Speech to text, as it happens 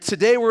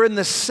Today we're in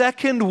the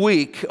second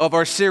week of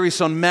our series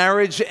on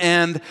marriage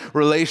and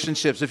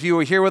relationships. If you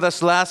were here with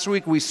us last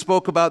week, we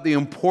spoke about the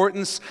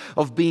importance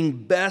of being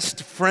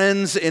best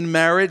friends in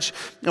marriage,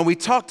 and we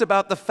talked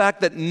about the fact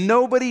that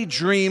nobody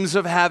dreams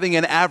of having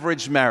an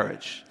average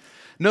marriage.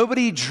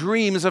 Nobody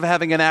dreams of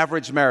having an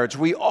average marriage.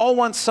 We all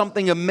want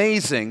something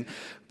amazing,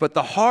 but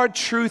the hard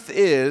truth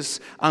is,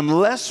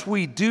 unless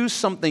we do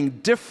something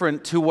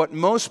different to what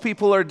most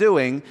people are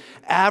doing,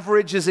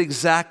 average is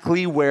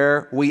exactly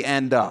where we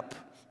end up.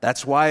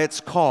 That's why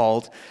it's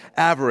called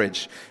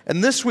average.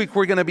 And this week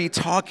we're going to be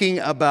talking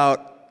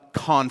about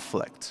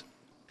conflict.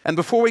 And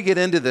before we get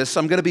into this,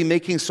 I'm going to be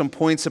making some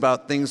points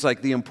about things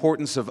like the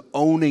importance of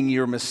owning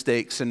your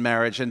mistakes in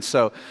marriage. And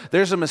so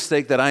there's a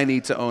mistake that I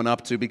need to own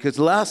up to, because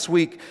last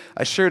week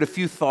I shared a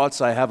few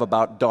thoughts I have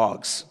about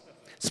dogs.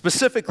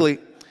 Specifically,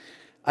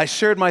 I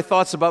shared my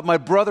thoughts about my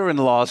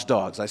brother-in-law's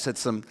dogs. I said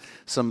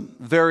some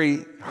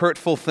very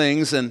hurtful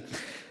things, and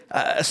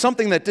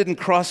something that didn't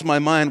cross my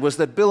mind was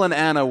that Bill and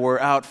Anna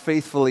were out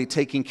faithfully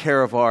taking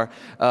care of our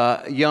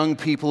young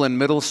people and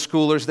middle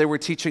schoolers. They were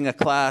teaching a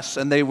class,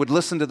 and they would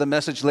listen to the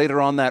message later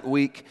on that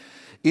week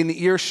in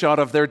earshot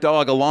of their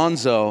dog,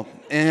 Alonzo.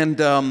 And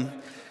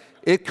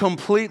it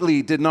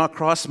completely did not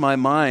cross my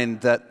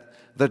mind that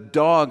the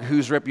dog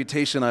whose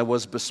reputation I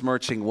was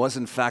besmirching was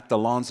in fact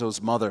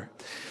Alonzo's mother.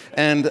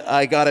 And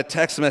I got a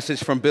text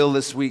message from Bill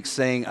this week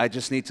saying, "I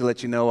just need to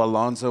let you know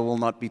Alonzo will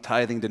not be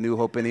tithing to New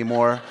Hope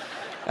anymore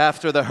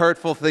after the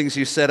hurtful things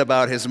you said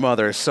about his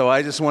mother." So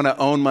I just want to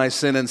own my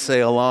sin and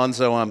say,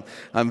 Alonzo,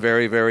 I'm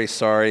very, very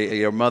sorry.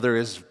 Your mother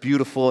is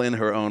beautiful in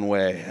her own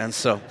way. And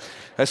so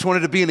I just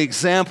wanted to be an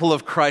example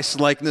of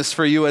Christ-likeness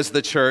for you as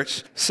the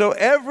church. So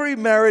every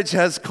marriage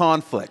has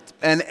conflict,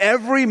 and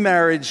every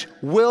marriage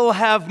will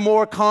have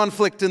more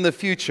conflict in the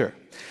future.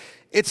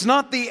 It's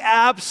not the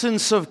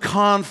absence of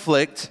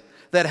conflict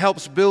that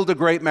helps build a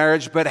great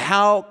marriage, but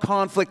how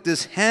conflict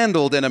is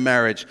handled in a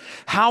marriage,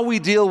 how we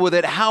deal with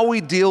it, how we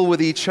deal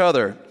with each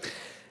other.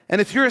 And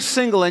if you're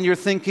single and you're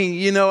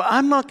thinking,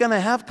 I'm not going to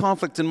have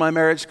conflict in my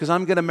marriage because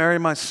I'm going to marry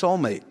my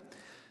soulmate,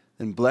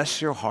 then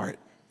bless your heart.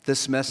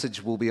 This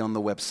message will be on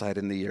the website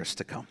in the years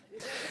to come.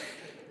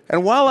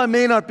 And while I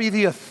may not be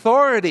the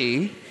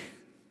authority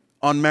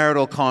on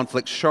marital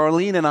conflict,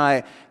 Charlene and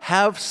I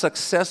have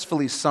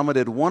successfully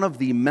summited one of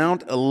the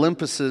Mount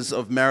Olympuses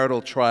of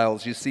marital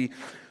trials. You see,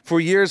 for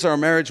years our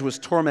marriage was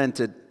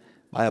tormented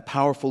by a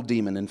powerful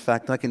demon. In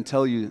fact, I can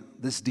tell you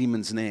this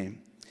demon's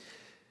name.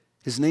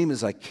 His name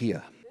is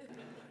IKEA.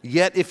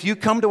 Yet if you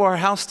come to our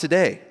house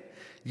today,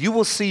 you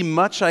will see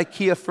much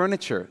IKEA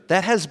furniture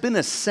that has been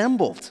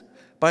assembled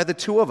by the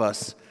two of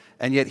us,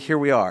 and yet here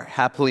we are,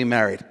 happily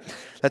married.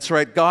 That's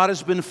right, God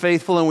has been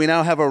faithful, and we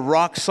now have a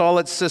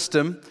rock-solid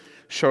system.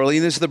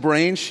 Charlene is the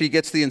brain. She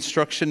gets the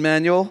instruction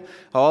manual.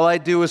 All I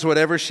do is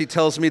whatever she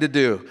tells me to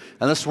do.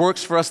 And this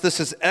works for us. This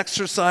has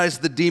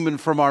exorcised the demon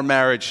from our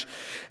marriage.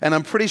 And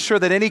I'm pretty sure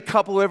that any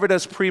couple who ever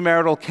does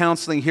premarital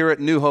counseling here at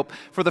New Hope,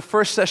 for the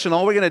first session,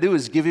 all we're going to do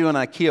is give you an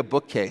IKEA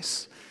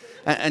bookcase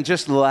and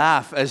just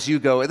laugh as you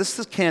go.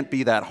 This can't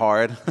be that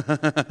hard.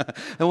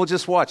 And we'll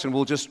just watch, and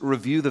we'll just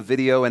review the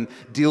video and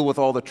deal with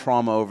all the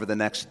trauma over the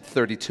next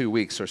 32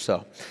 weeks or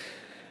so.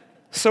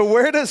 So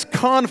where does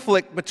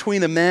conflict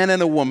between a man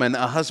and a woman,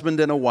 a husband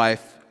and a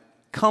wife,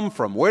 come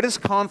from? Where does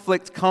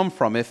conflict come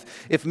from?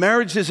 If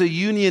marriage is a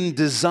union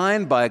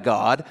designed by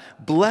God,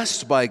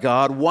 blessed by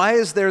God, why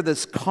is there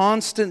this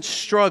constant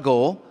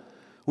struggle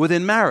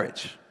within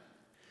marriage?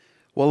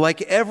 Well,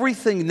 like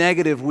everything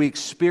negative we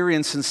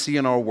experience and see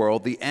in our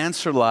world, the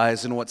answer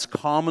lies in what's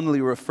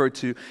commonly referred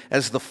to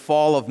as the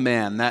fall of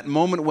man. That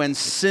moment when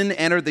sin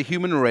entered the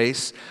human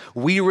race,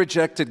 we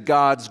rejected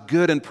God's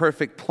good and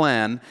perfect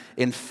plan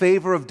in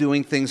favor of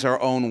doing things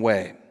our own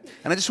way.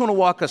 And I just want to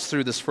walk us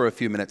through this for a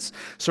few minutes.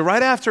 So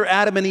right after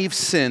Adam and Eve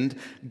sinned,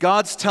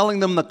 God's telling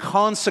them the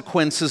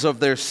consequences of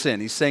their sin.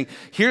 He's saying,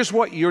 here's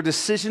what your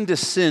decision to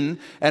sin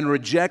and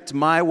reject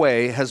my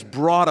way has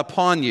brought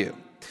upon you.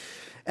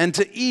 And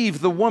to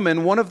Eve, the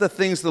woman, one of the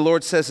things the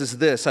Lord says is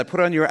this. I put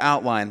on your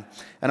outline,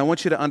 and I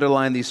want you to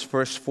underline these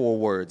first four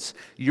words.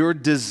 Your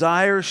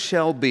desire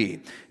shall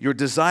be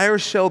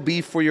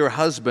for your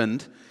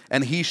husband,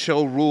 and he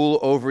shall rule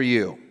over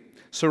you.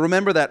 So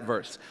remember that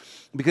verse.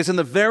 Because in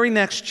the very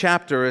next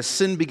chapter, as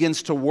sin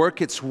begins to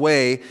work its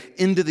way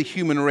into the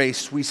human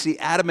race, we see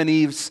Adam and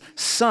Eve's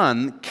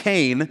son,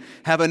 Cain,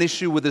 have an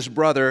issue with his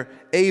brother,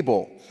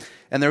 Abel.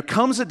 And there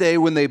comes a day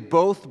when they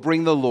both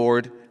bring the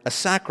Lord a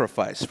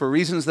sacrifice. For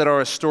reasons that are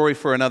a story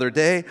for another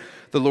day,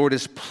 the Lord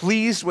is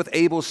pleased with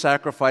Abel's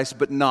sacrifice,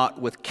 but not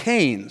with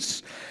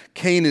Cain's.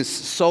 Cain is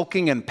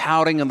sulking and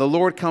pouting, and the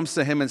Lord comes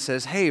to him and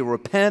says, hey,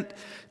 repent,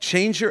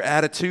 change your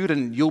attitude,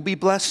 and you'll be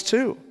blessed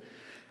too.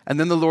 And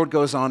then the Lord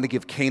goes on to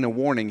give Cain a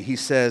warning. He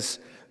says,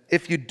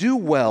 if you do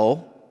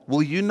well,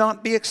 will you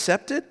not be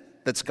accepted?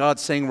 That's God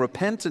saying,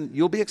 repent, and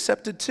you'll be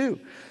accepted too.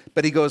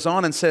 But he goes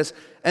on and says,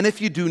 and if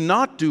you do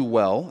not do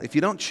well, if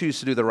you don't choose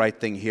to do the right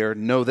thing here,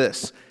 know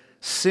this.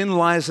 Sin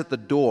lies at the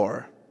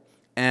door,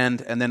 and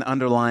then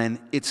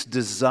underline, its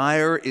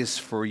desire is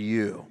for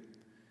you,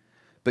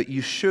 but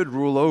you should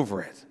rule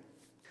over it.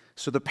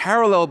 So the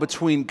parallel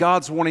between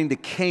God's warning to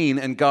Cain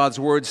and God's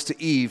words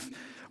to Eve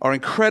are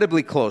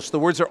incredibly close. The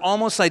words are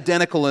almost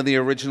identical in the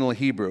original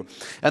Hebrew.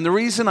 And the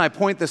reason I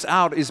point this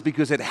out is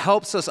because it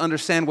helps us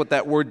understand what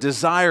that word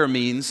desire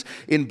means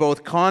in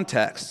both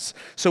contexts.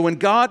 So when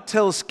God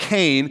tells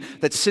Cain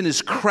that sin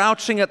is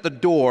crouching at the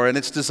door and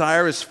its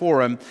desire is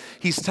for him,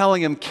 he's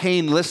telling him,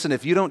 Cain, listen,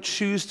 if you don't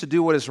choose to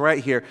do what is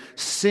right here,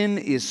 sin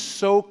is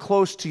so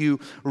close to you,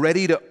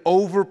 ready to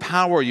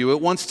overpower you.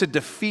 It wants to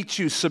defeat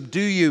you,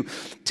 subdue you,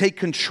 take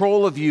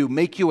control of you,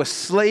 make you a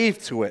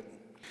slave to it.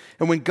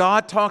 And when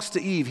God talks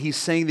to Eve, he's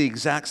saying the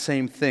exact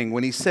same thing.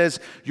 When he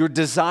says, your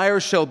desire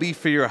shall be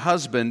for your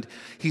husband,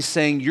 he's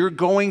saying you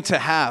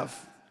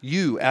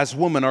as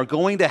woman are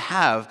going to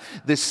have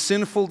this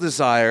sinful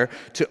desire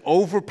to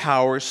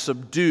overpower,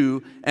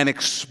 subdue, and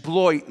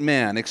exploit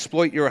man,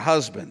 exploit your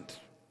husband.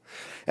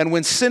 And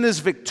when sin is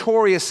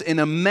victorious in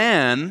a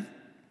man,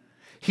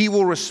 he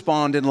will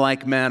respond in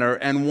like manner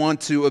and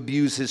want to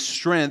abuse his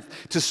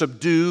strength to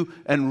subdue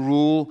and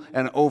rule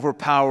and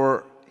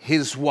overpower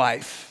his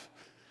wife.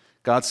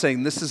 God's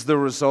saying this is the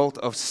result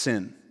of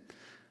sin.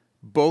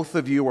 Both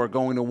of you are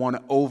going to want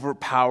to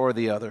overpower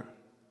the other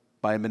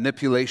by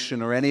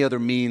manipulation or any other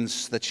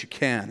means that you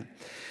can.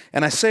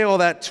 And I say all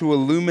that to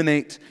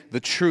illuminate the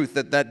truth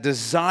that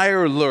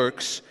desire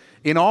lurks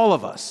in all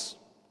of us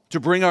to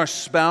bring our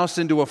spouse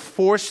into a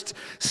forced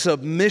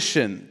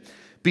submission,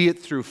 be it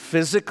through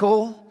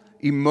physical,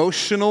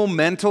 emotional,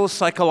 mental,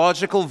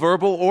 psychological,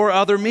 verbal, or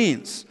other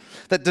means.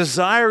 That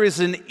desire is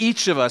in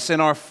each of us,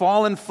 in our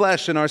fallen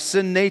flesh, in our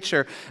sin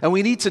nature, and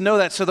we need to know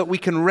that so that we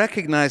can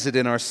recognize it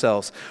in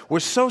ourselves. We're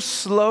so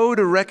slow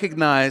to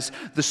recognize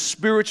the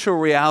spiritual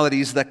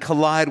realities that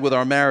collide with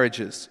our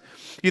marriages.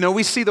 You know,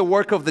 we see the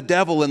work of the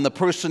devil in the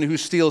person who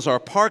steals our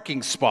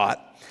parking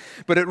spot,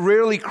 but it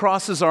rarely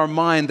crosses our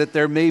mind that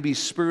there may be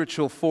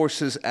spiritual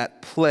forces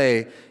at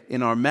play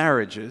in our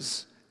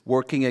marriages,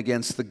 working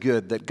against the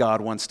good that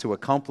God wants to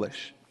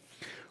accomplish.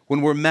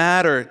 When we're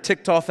mad or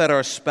ticked off at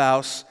our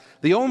spouse,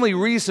 the only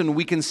reason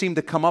we can seem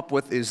to come up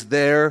with is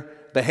their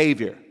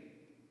behavior.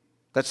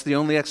 That's the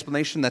only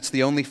explanation, that's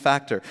the only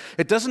factor.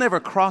 It doesn't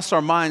ever cross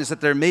our minds that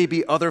there may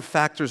be other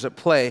factors at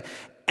play,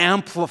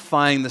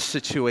 amplifying the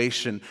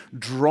situation,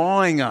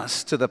 drawing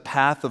us to the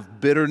path of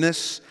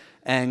bitterness,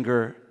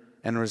 anger,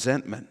 and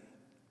resentment.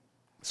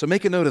 So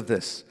make a note of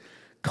this.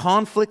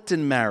 Conflict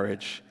in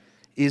marriage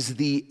is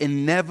the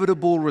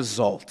inevitable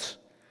result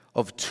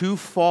of two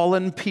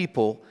fallen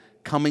people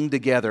coming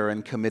together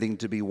and committing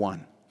to be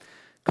one.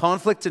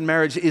 Conflict in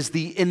marriage is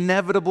the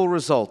inevitable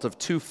result of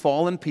two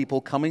fallen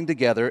people coming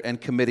together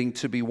and committing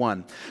to be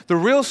one. The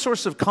real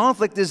source of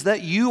conflict is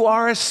that you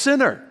are a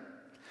sinner.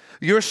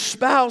 Your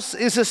spouse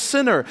is a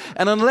sinner.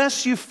 And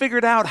unless you've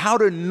figured out how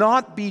to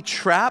not be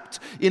trapped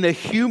in a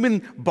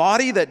human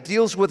body that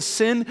deals with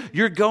sin,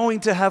 you're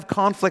going to have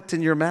conflict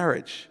in your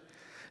marriage.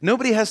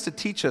 Nobody has to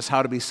teach us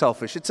how to be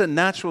selfish. It's a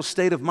natural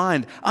state of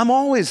mind. I'm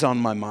always on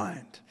my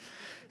mind.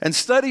 And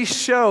studies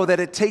show that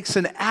it takes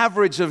an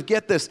average of,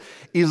 get this,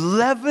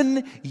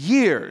 11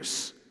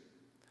 years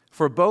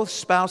for both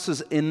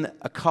spouses in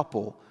a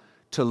couple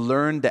to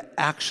learn to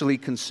actually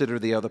consider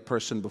the other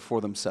person before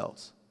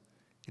themselves.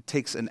 It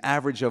takes an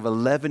average of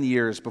 11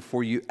 years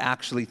before you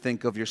actually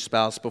think of your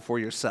spouse before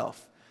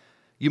yourself.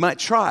 You might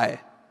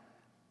try,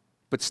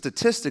 but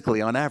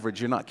statistically, on average,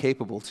 you're not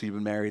capable till you've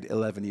been married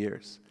 11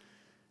 years.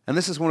 And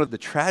this is one of the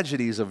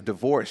tragedies of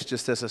divorce,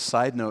 just as a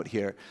side note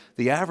here.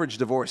 The average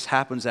divorce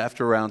happens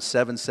after around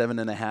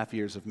 7.5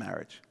 years of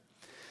marriage.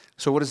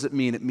 So what does it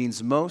mean? It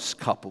means most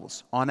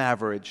couples, on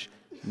average,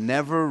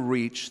 never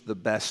reach the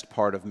best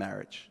part of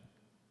marriage.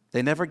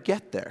 They never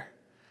get there.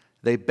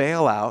 They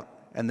bail out,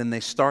 and then they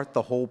start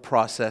the whole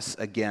process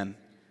again.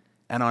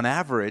 And on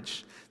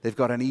average, they've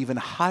got an even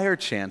higher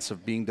chance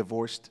of being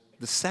divorced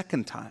the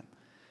second time.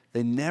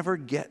 They never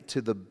get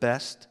to the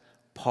best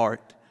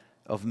part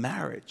of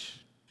marriage.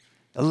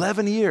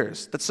 11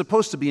 years. That's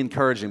supposed to be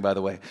encouraging, by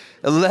the way.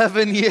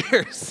 11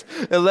 years.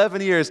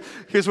 11 years.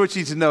 Here's what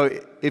you need to know.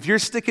 If you're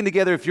sticking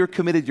together, if you're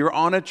committed, you're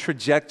on a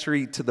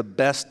trajectory to the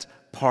best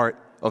part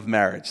of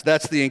marriage.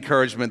 That's the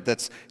encouragement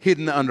that's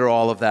hidden under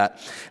all of that.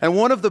 And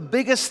one of the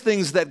biggest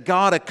things that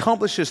God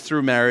accomplishes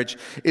through marriage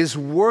is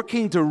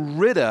working to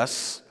rid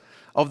us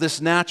of this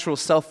natural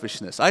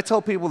selfishness. I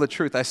tell people the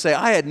truth. I say,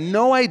 I had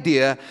no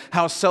idea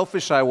how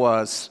selfish I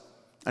was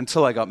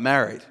until I got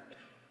married.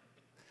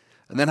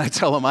 And then I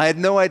tell them, I had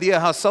no idea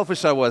how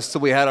selfish I was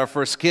till we had our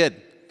first kid.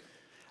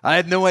 I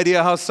had no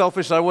idea how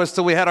selfish I was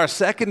till we had our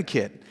second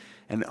kid.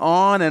 And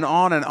on and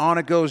on and on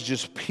it goes,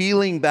 just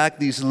peeling back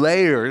these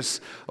layers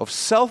of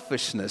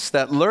selfishness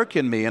that lurk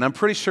in me. And I'm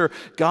pretty sure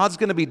God's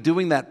going to be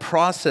doing that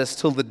process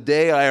till the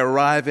day I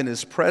arrive in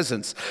His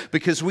presence.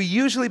 Because we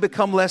usually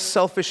become less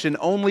selfish in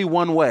only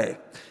one way,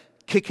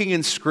 kicking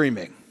and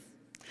screaming.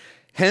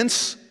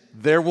 Hence,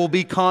 there will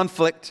be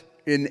conflict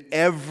in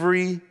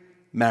every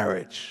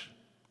marriage.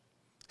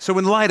 So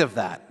in light of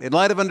that, in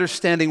light of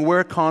understanding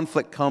where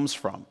conflict comes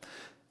from,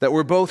 that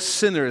we're both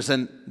sinners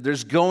and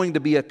there's going to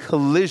be a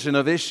collision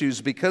of issues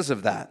because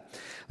of that,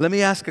 Let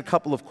me ask a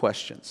couple of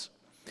questions.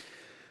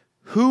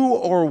 Who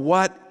or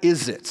what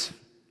is it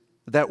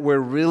that we're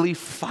really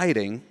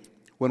fighting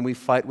when we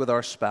fight with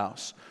our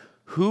spouse?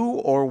 Who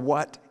or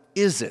what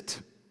is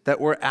it that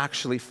we're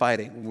actually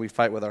fighting when we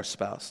fight with our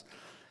spouse?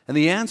 And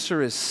the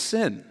answer is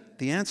sin.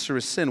 The answer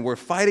is sin. We're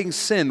fighting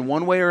sin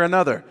one way or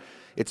another.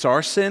 It's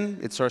our sin,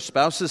 it's our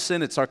spouse's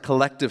sin, it's our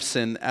collective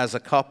sin as a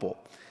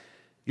couple.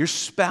 Your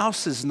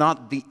spouse is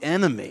not the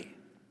enemy.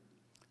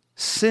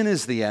 Sin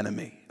is the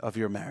enemy of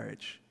your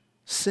marriage.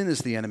 Sin is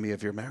the enemy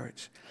of your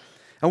marriage.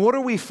 And what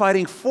are we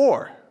fighting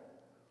for?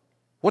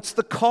 What's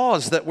the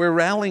cause that we're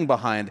rallying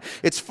behind?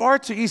 It's far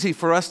too easy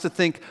for us to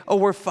think, oh,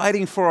 we're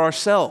fighting for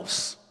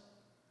ourselves.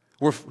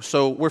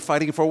 So we're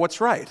fighting for what's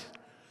right.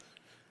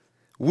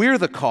 We're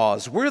the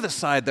cause. We're the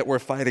side that we're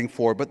fighting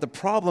for. But the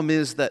problem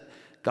is that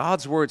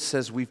God's word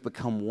says we've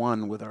become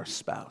one with our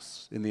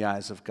spouse in the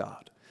eyes of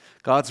God.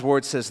 God's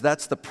word says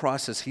that's the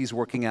process He's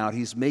working out.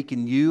 He's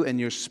making you and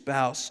your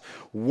spouse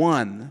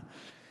one.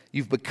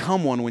 You've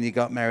become one when you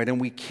got married.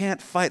 And we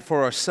can't fight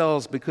for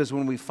ourselves, because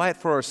when we fight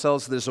for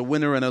ourselves, there's a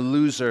winner and a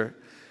loser.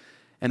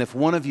 And if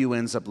one of you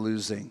ends up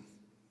losing,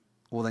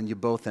 well, then you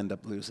both end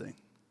up losing.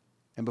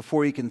 And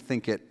before you can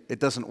think it, it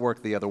doesn't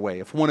work the other way.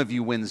 If one of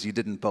you wins, you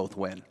didn't both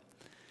win.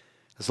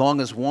 As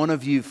long as one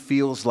of you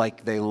feels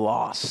like they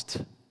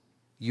lost,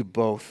 you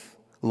both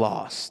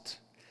lost.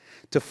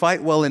 To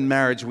fight well in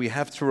marriage, we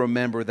have to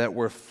remember that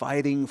we're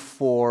fighting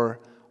for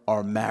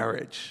our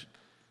marriage.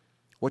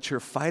 What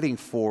you're fighting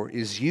for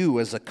is you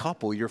as a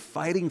couple. You're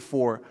fighting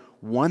for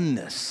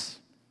oneness.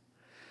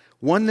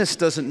 Oneness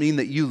doesn't mean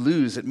that you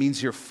lose. It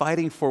means you're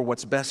fighting for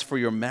what's best for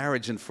your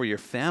marriage and for your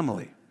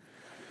family.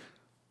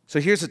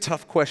 So here's a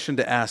tough question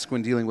to ask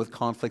when dealing with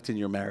conflict in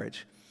your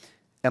marriage.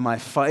 Am I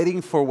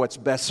fighting for what's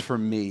best for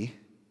me,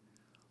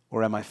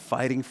 or am I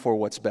fighting for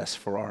what's best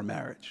for our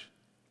marriage?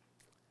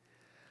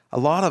 A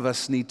lot of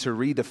us need to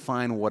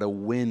redefine what a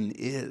win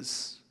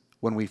is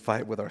when we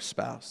fight with our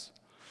spouse.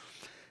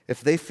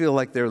 If they feel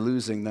like they're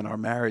losing, then our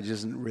marriage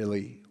isn't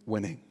really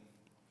winning.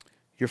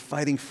 You're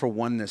fighting for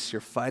oneness.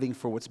 You're fighting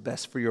for what's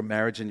best for your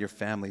marriage and your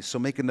family. So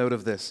make a note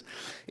of this.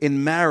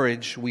 In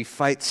marriage, we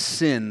fight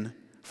sin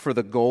for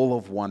the goal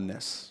of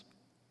oneness.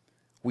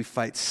 We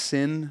fight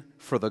sin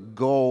for the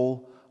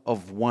goal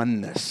of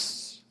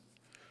oneness.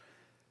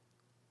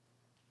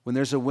 When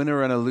there's a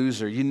winner and a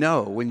loser, you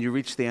know when you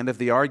reach the end of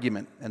the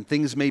argument and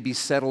things may be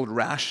settled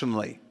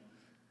rationally,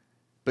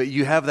 but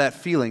you have that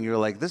feeling, you're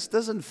like, this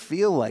doesn't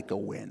feel like a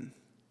win.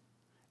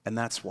 And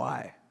that's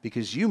why,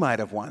 because you might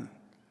have won,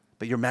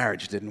 but your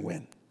marriage didn't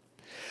win.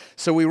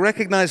 So we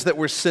recognize that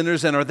we're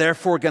sinners and are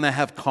therefore going to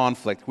have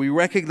conflict. We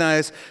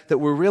recognize that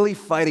we're really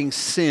fighting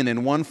sin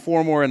in one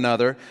form or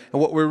another,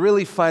 and what we're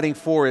really fighting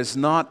for is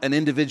not an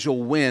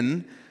individual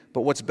win,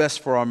 but what's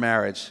best for our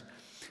marriage.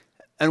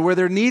 And where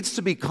there needs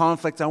to be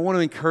conflict, I want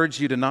to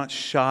encourage you to not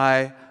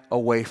shy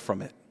away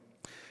from it.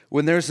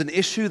 When there's an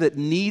issue that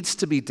needs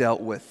to be dealt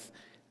with,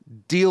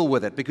 deal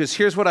with it. Because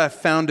here's what I've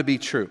found to be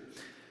true.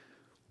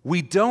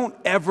 We don't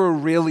ever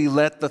really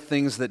let the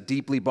things that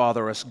deeply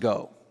bother us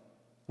go.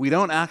 We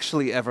don't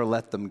actually ever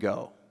let them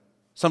go.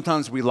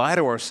 Sometimes we lie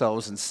to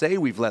ourselves and say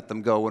we've let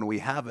them go when we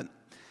haven't.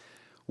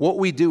 What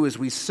we do is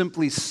we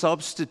simply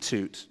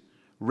substitute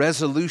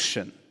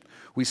resolution.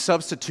 We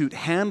substitute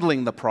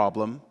handling the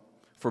problem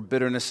for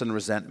bitterness and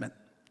resentment.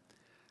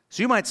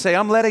 So you might say,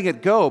 I'm letting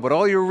it go, but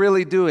all you're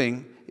really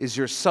doing is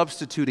you're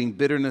substituting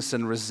bitterness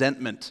and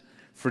resentment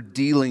for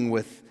dealing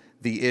with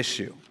the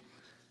issue.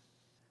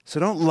 So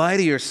don't lie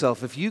to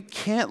yourself. If you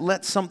can't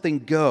let something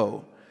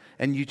go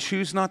and you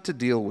choose not to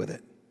deal with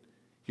it,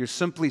 you're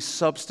simply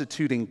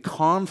substituting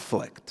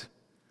conflict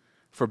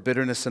for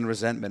bitterness and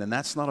resentment, and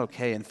that's not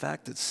okay. In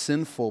fact, it's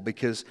sinful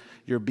because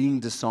you're being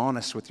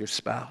dishonest with your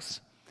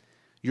spouse.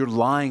 You're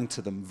lying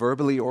to them,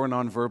 verbally or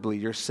non-verbally.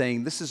 You're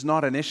saying this is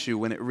not an issue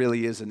when it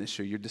really is an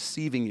issue. You're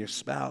deceiving your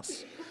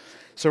spouse.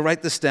 So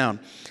write this down.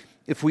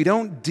 If we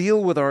don't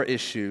deal with our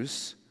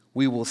issues,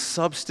 we will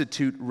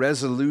substitute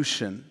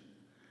resolution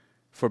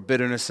for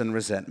bitterness and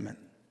resentment.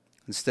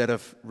 Instead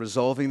of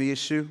resolving the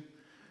issue,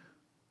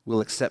 we'll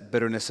accept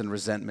bitterness and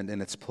resentment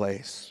in its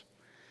place.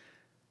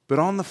 But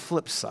on the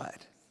flip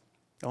side,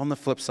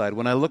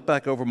 when I look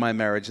back over my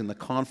marriage and the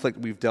conflict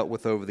we've dealt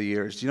with over the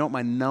years, do you know what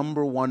my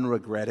number one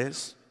regret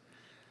is?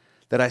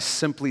 That I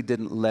simply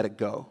didn't let it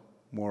go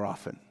more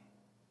often.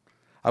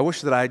 I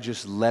wish that I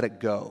just let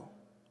it go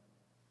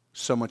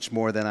so much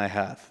more than I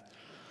have.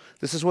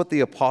 This is what the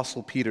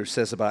Apostle Peter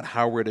says about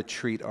how we're to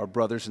treat our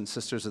brothers and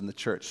sisters in the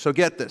church. So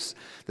get this.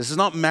 This is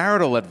not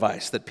marital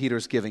advice that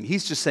Peter's giving.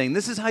 He's just saying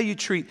this is how you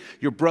treat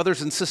your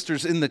brothers and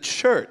sisters in the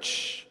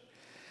church.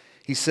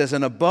 He says,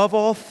 and above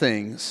all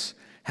things,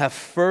 have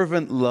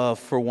fervent love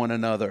for one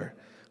another,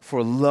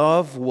 for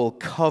love will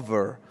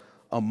cover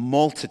a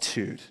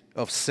multitude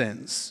of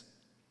sins.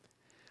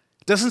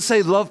 It doesn't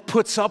say love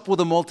puts up with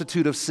a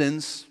multitude of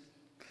sins.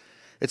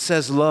 It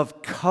says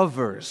love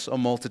covers a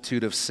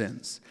multitude of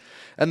sins.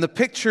 And the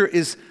picture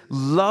is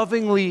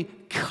lovingly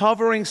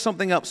covering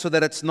something up so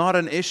that it's not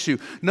an issue.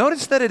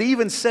 Notice that it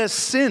even says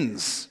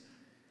sins.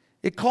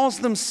 It calls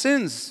them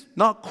sins,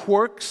 not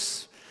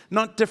quirks,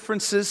 not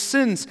differences,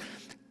 sins.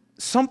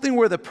 Something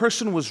where the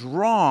person was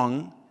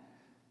wrong,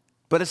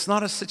 but it's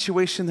not a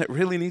situation that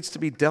really needs to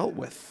be dealt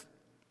with.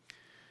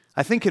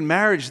 I think in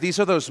marriage, these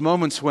are those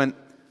moments when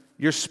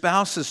your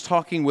spouse is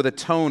talking with a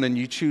tone and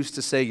you choose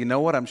to say, you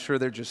know what, I'm sure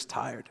they're just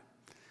tired.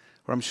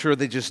 Or I'm sure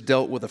they just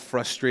dealt with a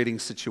frustrating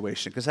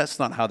situation, because that's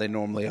not how they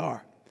normally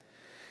are.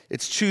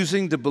 It's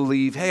choosing to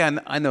believe, hey,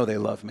 I know they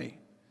love me.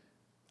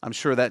 I'm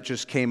sure that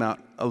just came out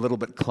a little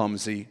bit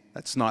clumsy.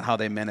 That's not how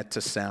they meant it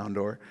to sound.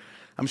 Or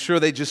I'm sure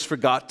they just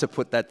forgot to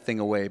put that thing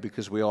away,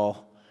 because we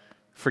all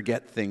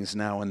forget things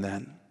now and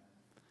then.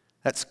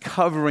 That's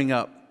covering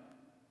up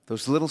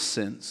those little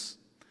sins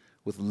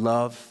with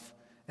love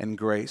and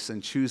grace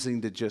and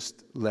choosing to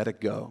just let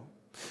it go.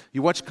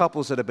 You watch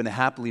couples that have been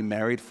happily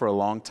married for a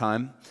long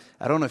time.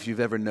 I don't know if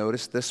you've ever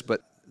noticed this,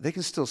 but they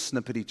can still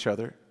snip at each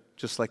other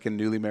just like a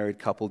newly married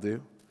couple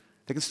do.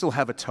 They can still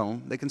have a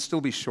tone. They can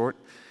still be short.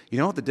 You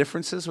know what the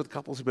difference is with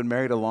couples who've been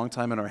married a long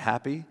time and are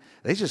happy?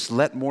 They just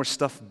let more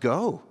stuff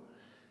go.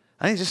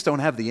 They just don't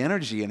have the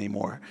energy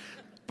anymore.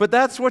 But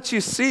that's what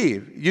you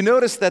see. You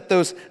notice that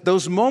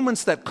those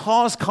moments that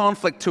cause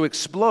conflict to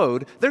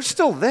explode, they're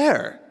still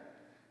there.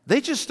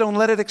 They just don't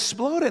let it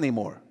explode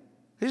anymore.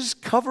 They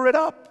just cover it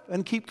up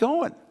and keep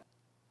going.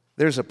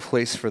 There's a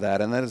place for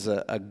that, and that is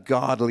a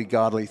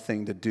godly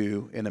thing to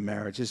do in a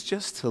marriage, is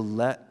just to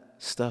let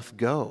stuff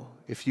go,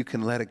 if you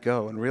can let it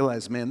go, and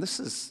realize, man, this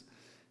is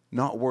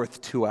not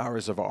worth 2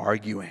 hours of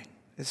arguing.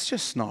 It's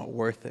just not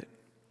worth it.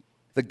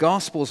 The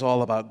gospel is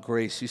all about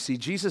grace. You see,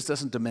 Jesus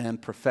doesn't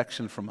demand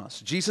perfection from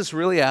us. Jesus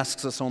really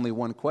asks us only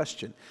one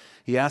question.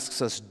 He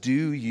asks us,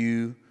 do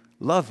you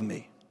love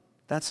me?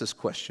 That's his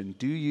question.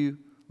 Do you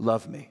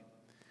love me?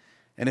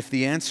 And if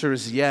the answer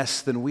is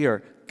yes, then we are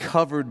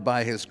covered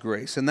by his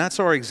grace. And that's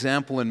our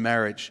example in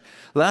marriage.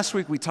 Last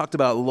week we talked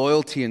about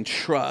loyalty and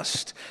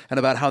trust and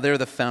about how they're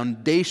the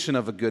foundation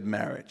of a good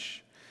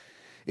marriage.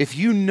 If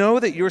you know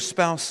that your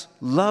spouse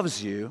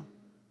loves you,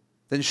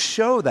 then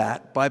show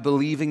that by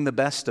believing the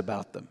best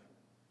about them.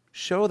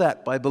 Show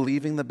that by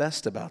believing the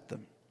best about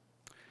them.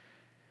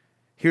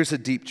 Here's a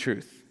deep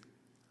truth.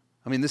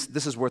 I mean,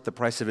 this is worth the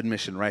price of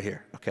admission right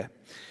here, okay?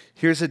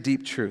 Here's a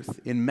deep truth.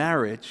 In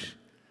marriage,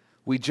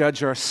 we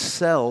judge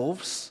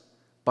ourselves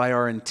by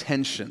our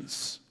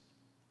intentions,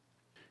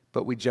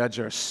 but we judge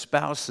our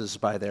spouses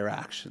by their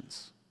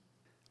actions.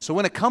 So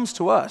when it comes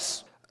to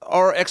us,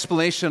 our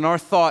explanation, our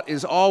thought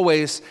is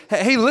always,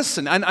 hey,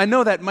 listen, I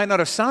know that might not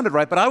have sounded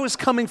right, but I was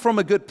coming from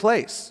a good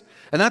place.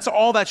 And that's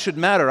all that should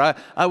matter.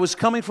 I was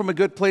coming from a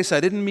good place. I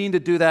didn't mean to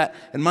do that,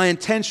 and my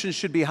intention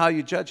should be how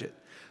you judge it.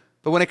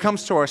 But when it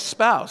comes to our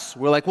spouse,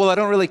 we're like, well, I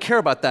don't really care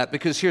about that,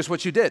 because here's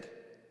what you did.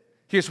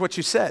 Here's what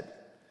you said.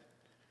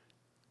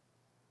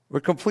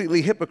 We're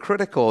completely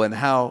hypocritical in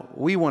how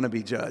we want to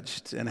be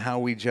judged and how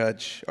we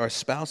judge our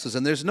spouses.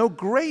 And there's no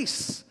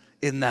grace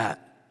in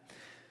that.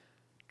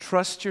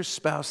 Trust your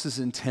spouse's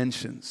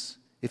intentions.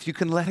 If you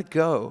can let it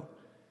go,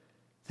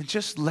 then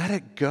just let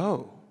it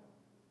go.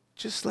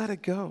 Just let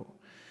it go.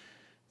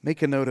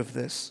 Make a note of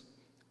this.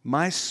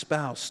 My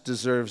spouse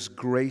deserves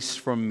grace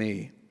from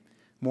me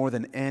more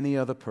than any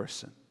other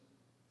person.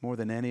 More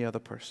than any other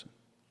person.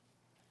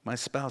 My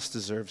spouse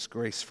deserves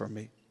grace from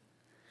me.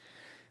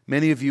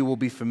 Many of you will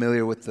be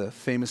familiar with the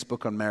famous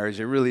book on marriage.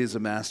 It really is a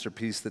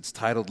masterpiece that's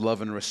titled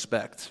Love and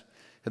Respect.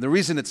 And the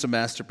reason it's a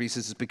masterpiece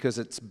is because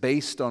it's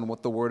based on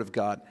what the Word of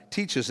God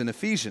teaches in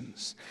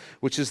Ephesians,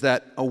 which is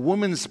that a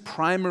woman's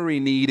primary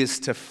need is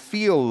to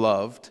feel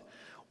loved,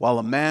 while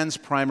a man's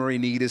primary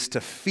need is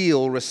to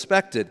feel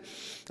respected.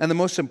 And the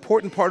most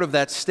important part of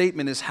that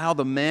statement is how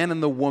the man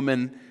and the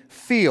woman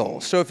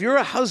feel. So if you're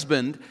a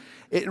husband,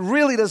 it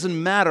really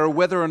doesn't matter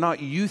whether or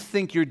not you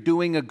think you're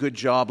doing a good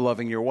job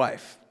loving your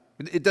wife.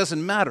 It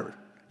doesn't matter.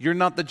 You're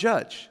not the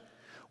judge.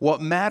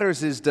 What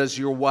matters is, does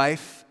your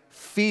wife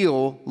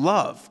feel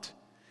loved?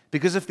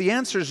 Because if the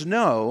answer is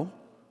no,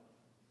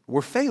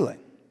 we're failing.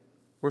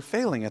 We're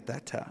failing at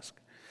that task.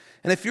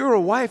 And if you're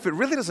a wife, it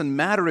really doesn't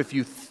matter if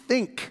you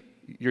think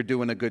you're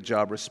doing a good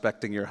job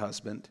respecting your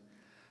husband.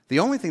 The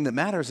only thing that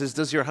matters is,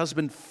 does your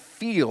husband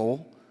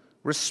feel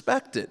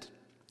respected?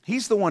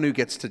 He's the one who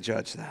gets to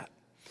judge that.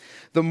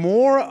 The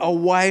more a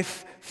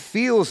wife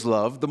feels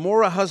loved, the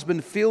more a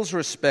husband feels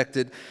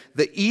respected,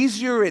 the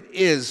easier it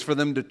is for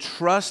them to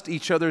trust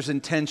each other's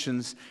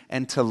intentions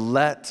and to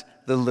let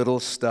the little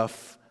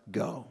stuff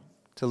go.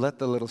 To let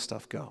the little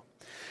stuff go.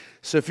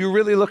 So if you're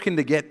really looking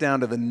to get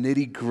down to the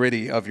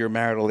nitty-gritty of your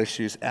marital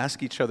issues,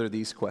 ask each other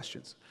these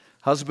questions.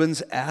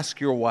 Husbands, ask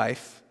your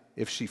wife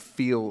if she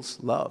feels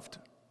loved.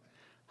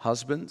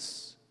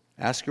 Husbands,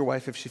 ask your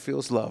wife if she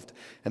feels loved.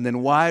 And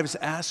then wives,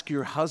 ask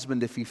your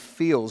husband if he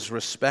feels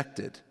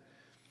respected.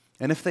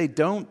 And if they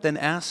don't, then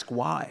ask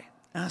why.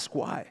 Ask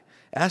why.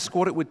 Ask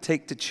what it would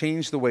take to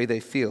change the way they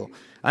feel.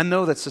 I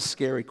know that's a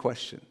scary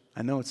question.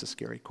 I know it's a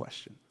scary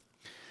question.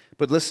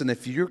 But listen,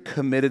 if you're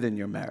committed in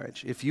your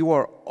marriage, if you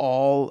are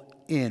all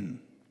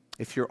in,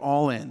 if you're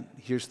all in,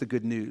 here's the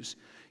good news.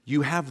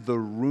 You have the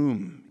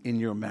room in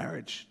your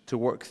marriage to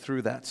work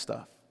through that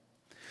stuff.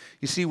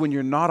 You see, when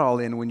you're not all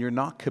in, when you're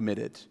not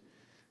committed,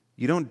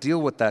 you don't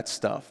deal with that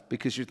stuff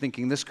because you're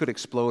thinking this could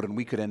explode and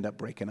we could end up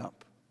breaking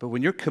up. But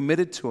when you're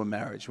committed to a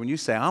marriage, when you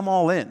say, I'm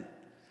all in,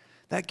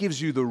 that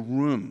gives you the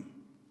room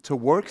to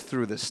work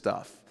through this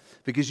stuff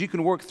because you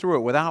can work through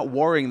it without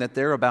worrying that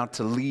they're about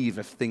to leave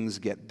if things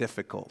get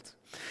difficult.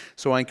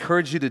 So I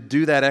encourage you to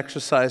do that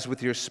exercise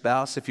with your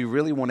spouse if you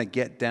really want to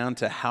get down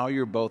to how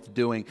you're both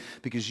doing,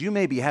 because you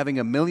may be having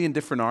a million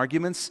different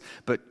arguments,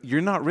 but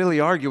you're not really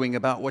arguing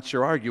about what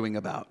you're arguing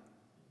about.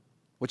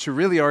 What you're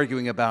really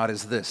arguing about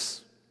is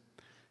this: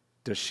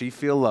 does she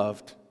feel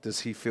loved? Does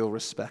he feel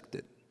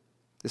respected?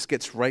 This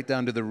gets right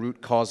down to the root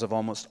cause of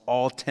almost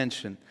all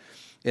tension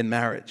in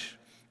marriage.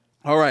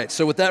 All right,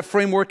 so with that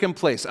framework in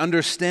place,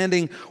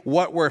 understanding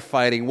what we're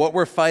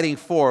fighting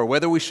for,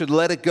 whether we should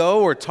let it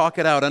go or talk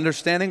it out,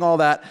 understanding all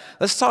that,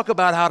 let's talk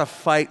about how to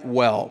fight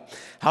well,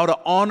 how to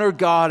honor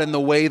God in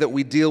the way that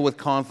we deal with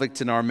conflict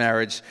in our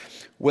marriage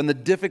when the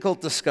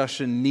difficult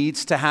discussion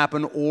needs to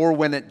happen or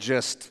when it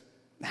just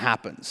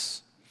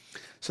happens.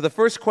 So the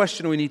first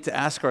question we need to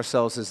ask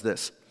ourselves is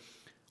this: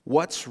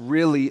 what's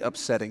really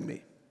upsetting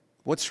me?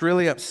 What's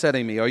really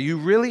upsetting me? Are you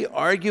really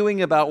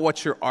arguing about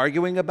what you're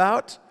arguing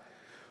about?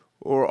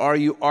 Or are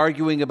you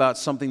arguing about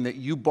something that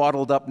you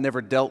bottled up,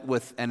 never dealt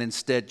with, and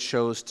instead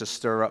chose to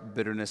stir up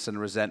bitterness and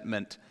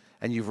resentment,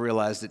 and you've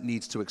realized it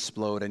needs to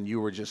explode, and you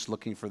were just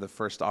looking for the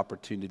first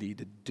opportunity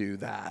to do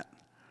that?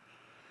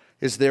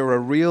 Is there a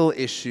real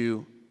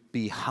issue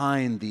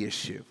behind the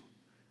issue?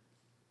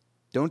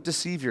 Don't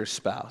deceive your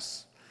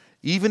spouse.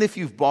 Even if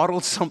you've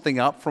bottled something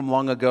up from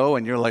long ago,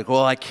 and you're like,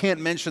 well, I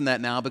can't mention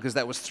that now because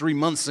that was 3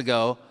 months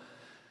ago,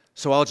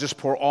 so I'll just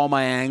pour all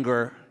my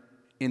anger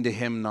into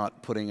him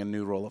not putting a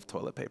new roll of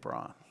toilet paper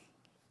on.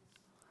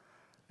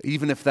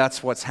 Even if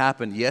that's what's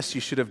happened, yes, you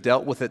should have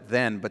dealt with it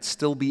then, but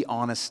still be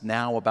honest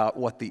now about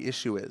what the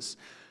issue is.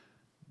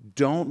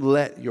 Don't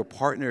let your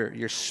partner,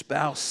 your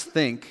spouse,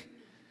 think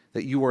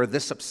that you are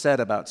this upset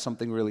about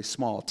something really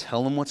small.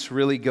 Tell them what's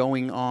really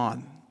going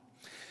on.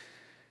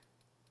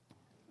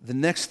 The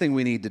next thing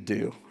we need to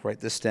do,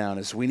 write this down,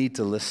 is we need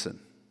to listen.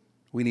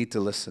 We need to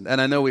listen. And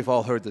I know we've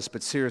all heard this,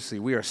 but seriously,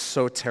 we are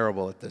so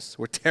terrible at this.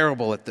 We're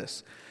terrible at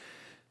this.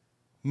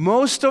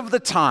 Most of the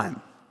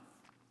time,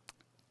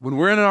 when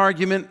we're in an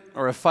argument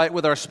or a fight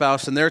with our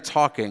spouse and they're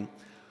talking,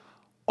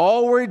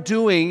 all we're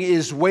doing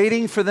is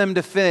waiting for them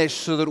to finish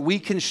so that we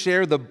can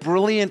share the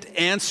brilliant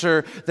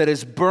answer that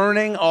is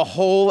burning a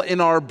hole in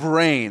our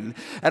brain.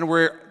 And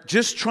we're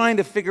just trying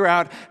to figure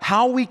out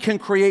how we can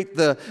create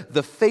the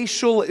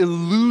facial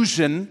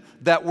illusion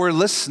that we're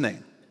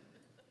listening.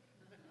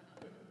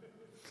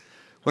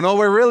 When all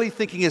we're really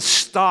thinking is,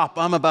 stop,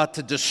 I'm about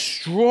to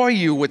destroy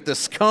you with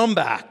this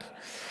comeback.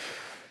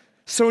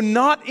 So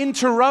not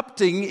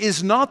interrupting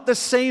is not the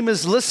same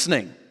as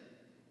listening.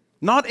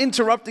 Not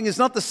interrupting is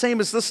not the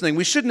same as listening.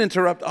 We shouldn't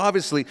interrupt,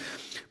 obviously,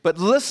 but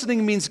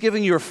listening means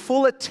giving your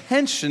full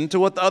attention to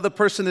what the other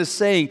person is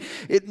saying.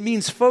 It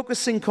means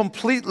focusing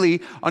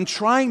completely on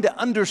trying to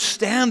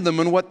understand them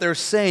and what they're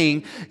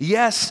saying.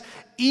 Yes,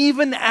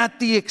 even at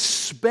the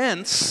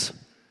expense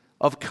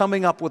of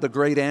coming up with a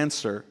great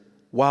answer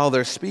while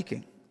they're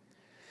speaking.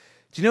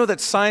 Do you know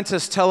that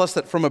scientists tell us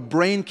that from a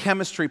brain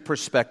chemistry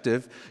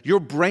perspective,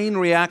 your brain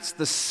reacts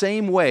the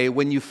same way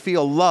when you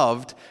feel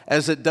loved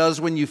as it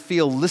does when you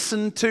feel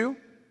listened to?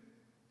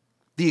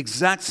 The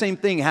exact same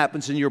thing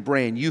happens in your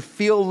brain. You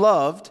feel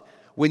loved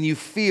when you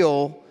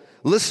feel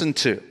listened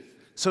to.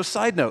 So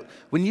side note,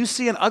 when you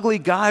see an ugly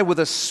guy with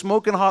a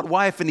smoking hot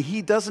wife and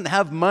he doesn't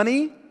have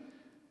money,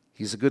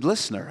 he's a good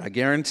listener. I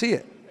guarantee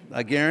it.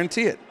 I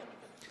guarantee it.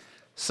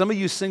 Some of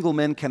you single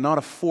men cannot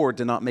afford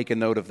to not make a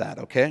note of that,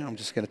 okay? I'm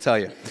just going to tell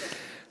you.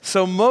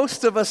 So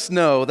most of us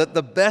know that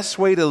the best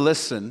way to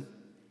listen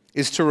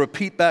is to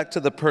repeat back to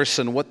the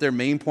person what their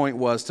main point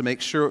was to make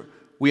sure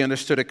we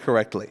understood it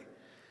correctly.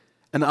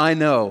 And I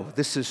know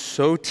this is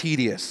so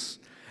tedious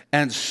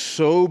and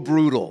so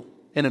brutal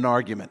in an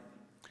argument.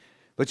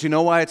 But you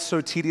know why it's so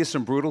tedious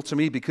and brutal to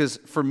me? Because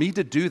for me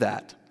to do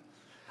that,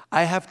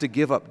 I have to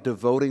give up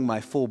devoting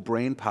my full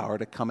brain power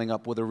to coming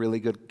up with a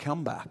really good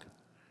comeback.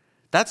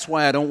 That's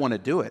why I don't want to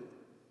do it.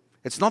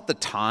 It's not the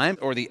time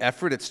or the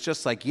effort. It's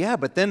just like, yeah,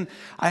 but then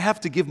I have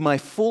to give my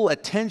full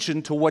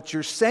attention to what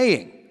you're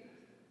saying.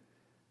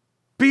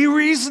 Be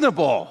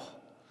reasonable.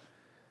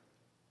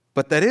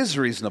 But that is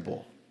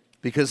reasonable.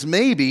 Because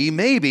maybe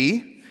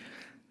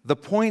the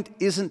point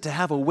isn't to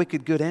have a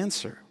wicked good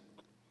answer.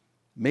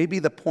 Maybe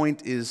the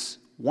point is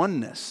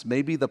oneness.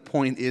 Maybe the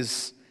point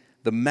is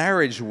the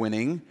marriage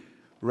winning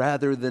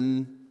rather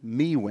than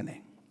me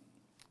winning.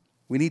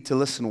 We need to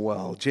listen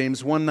well.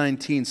 James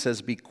 1:19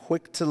 says, be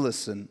quick to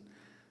listen,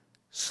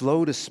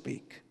 slow to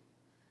speak,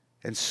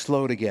 and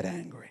slow to get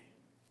angry.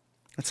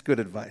 That's good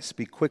advice.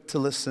 Be quick to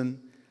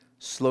listen,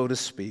 slow to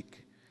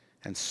speak,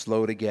 and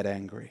slow to get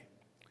angry.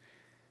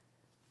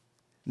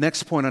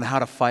 Next point on how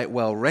to fight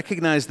well.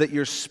 Recognize that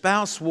your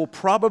spouse will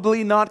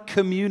probably not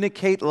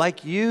communicate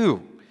like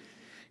you.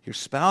 Your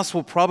spouse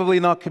will probably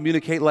not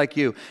communicate like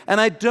you.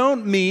 And I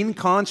don't mean,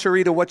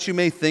 contrary to what you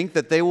may think,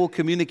 that they will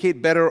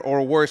communicate better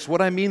or worse.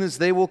 What I mean is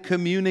they will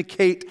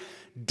communicate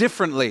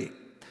differently,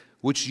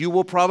 which you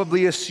will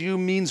probably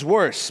assume means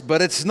worse,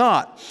 but it's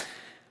not.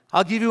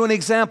 I'll give you an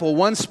example.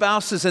 One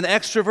spouse is an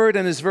extrovert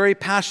and is very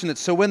passionate.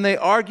 So when they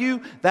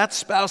argue, that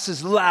spouse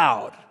is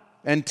loud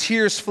and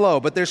tears flow.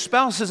 But their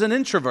spouse is an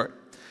introvert.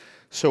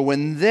 So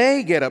when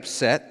they get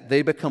upset,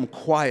 they become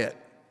quiet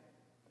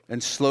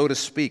and slow to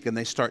speak, and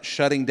they start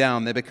shutting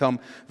down. They become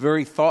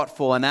very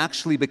thoughtful and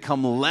actually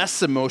become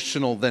less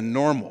emotional than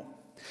normal.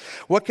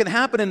 What can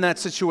happen in that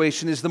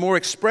situation is the more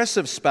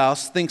expressive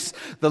spouse thinks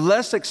the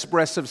less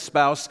expressive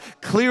spouse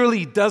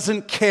clearly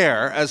doesn't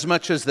care as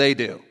much as they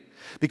do.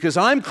 Because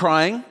I'm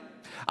crying,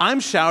 I'm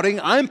shouting,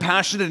 I'm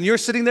passionate, and you're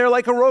sitting there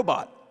like a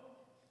robot.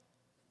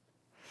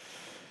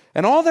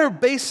 And all they're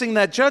basing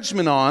that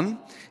judgment on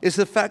is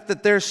the fact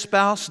that their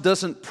spouse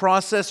doesn't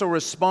process or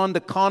respond to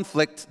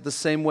conflict the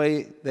same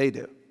way they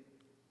do.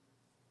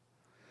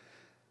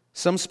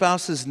 Some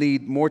spouses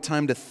need more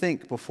time to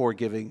think before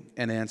giving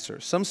an answer.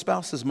 Some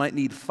spouses might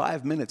need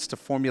 5 minutes to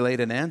formulate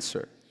an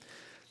answer.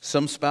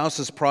 Some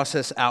spouses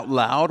process out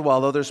loud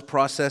while others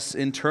process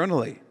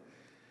internally.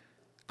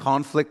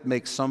 Conflict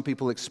makes some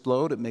people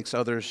explode, it makes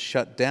others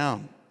shut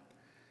down.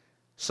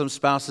 Some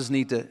spouses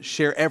need to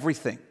share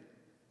everything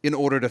in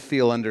order to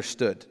feel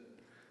understood.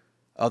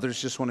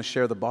 Others just want to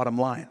share the bottom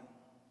line,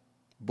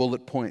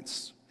 bullet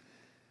points.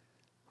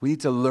 We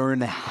need to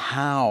learn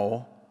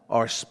how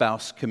our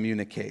spouse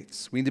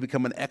communicates. We need to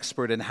become an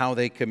expert in how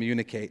they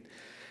communicate.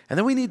 And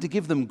then we need to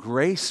give them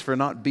grace for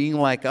not being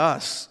like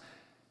us,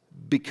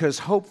 because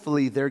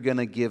hopefully they're going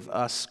to give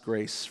us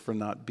grace for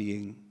not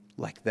being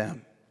like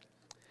them.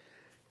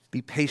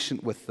 Be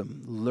patient with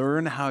them.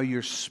 Learn how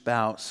your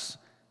spouse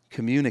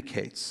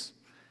communicates.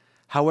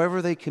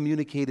 However they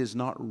communicate is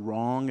not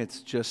wrong,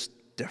 it's just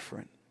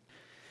different.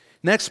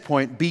 Next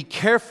point, be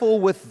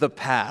careful with the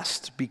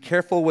past. Be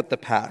careful with the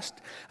past.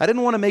 I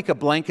didn't want to make a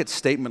blanket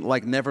statement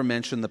like never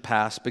mention the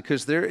past,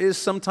 because there is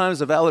sometimes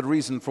a valid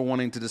reason for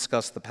wanting to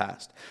discuss the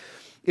past.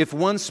 If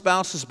one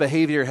spouse's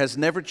behavior has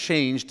never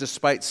changed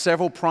despite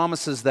several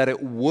promises that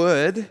it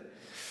would,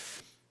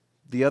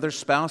 the other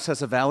spouse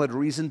has a valid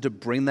reason to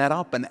bring that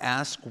up and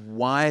ask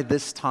why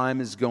this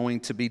time is going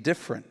to be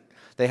different.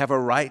 They have a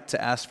right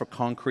to ask for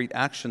concrete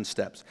action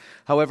steps.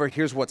 However,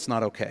 here's what's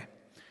not okay.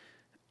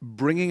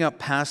 Bringing up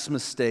past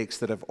mistakes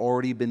that have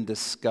already been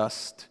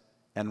discussed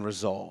and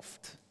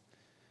resolved.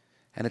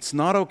 And it's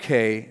not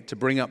okay to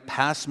bring up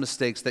past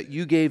mistakes that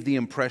you gave the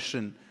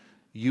impression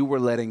you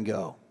were letting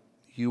go,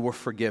 you were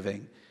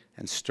forgiving,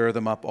 and stir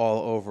them up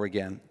all over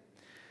again.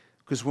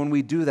 Because when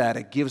we do that,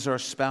 it gives our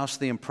spouse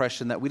the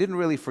impression that we didn't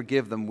really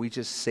forgive them, we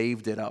just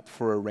saved it up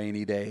for a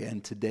rainy day,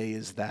 and today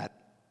is that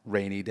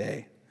rainy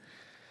day.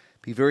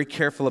 Be very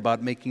careful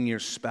about making your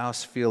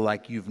spouse feel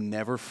like you've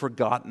never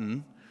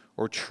forgotten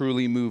or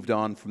truly moved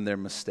on from their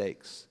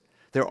mistakes.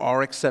 There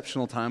are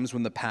exceptional times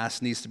when the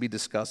past needs to be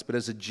discussed, but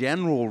as a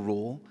general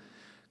rule,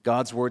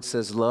 God's word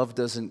says love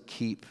doesn't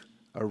keep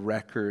a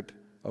record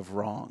of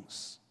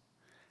wrongs.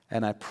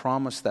 And I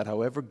promise that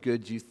however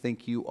good you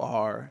think you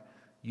are,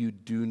 you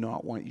do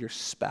not want your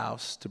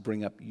spouse to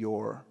bring up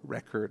your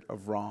record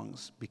of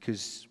wrongs,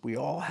 because we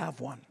all have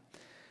one.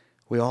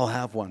 We all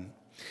have one.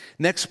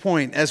 Next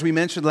point, as we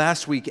mentioned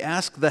last week,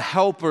 ask the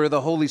Helper, the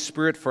Holy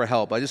Spirit, for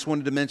help. I just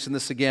wanted to mention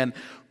this again.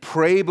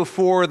 Pray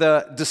before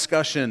the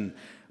discussion.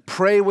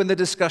 Pray when the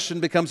discussion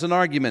becomes an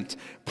argument.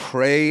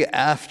 Pray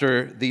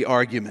after the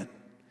argument.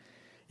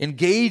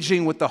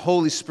 Engaging with the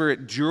Holy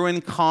Spirit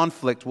during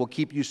conflict will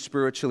keep you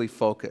spiritually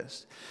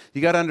focused.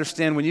 You got to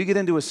understand, when you get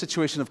into a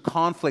situation of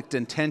conflict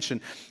and tension,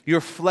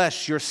 your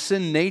flesh, your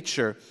sin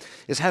nature,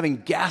 is having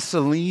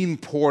gasoline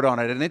poured on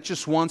it, and it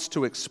just wants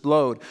to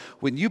explode.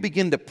 When you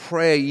begin to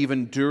pray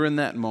even during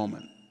that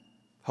moment,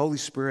 Holy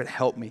Spirit,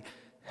 help me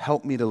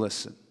to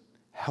listen.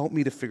 Help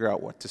me to figure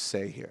out what to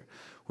say here.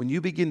 When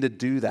you begin to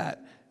do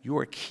that, you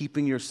are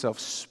keeping yourself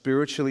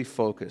spiritually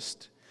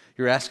focused.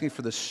 You're asking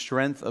for the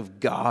strength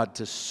of God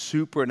to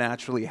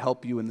supernaturally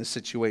help you in this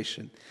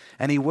situation.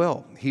 And He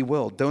will. He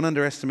will. Don't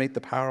underestimate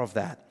the power of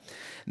that.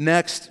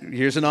 Next,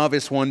 here's an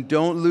obvious one.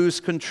 Don't lose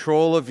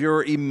control of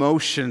your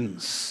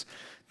emotions.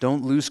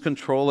 Don't lose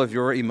control of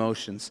your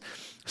emotions.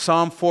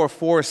 Psalm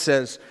 4:4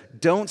 says,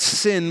 don't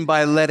sin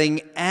by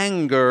letting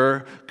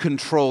anger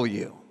control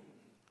you.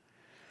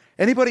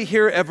 Anybody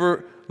here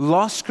ever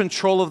lost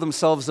control of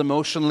themselves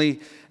emotionally,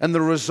 and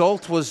the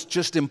result was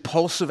just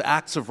impulsive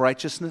acts of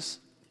righteousness?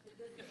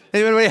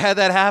 Anybody had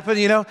that happen?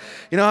 You know,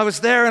 I was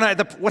there,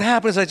 and what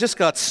happened is I just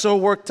got so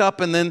worked up,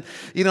 and then,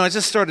 I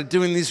just started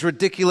doing these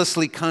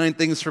ridiculously kind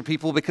things for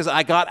people because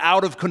I got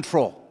out of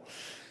control.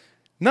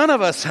 None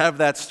of us have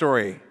that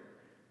story.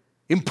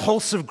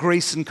 Impulsive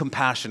grace and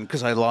compassion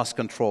because I lost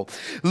control.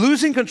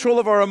 Losing control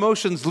of our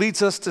emotions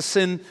leads us to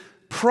sin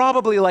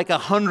probably like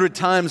 100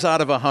 times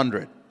out of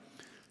 100.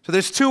 So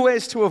there's 2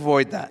 ways to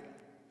avoid that.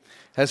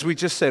 As we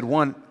just said,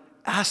 one,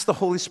 ask the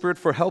Holy Spirit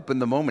for help in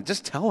the moment.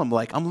 Just tell Him,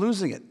 I'm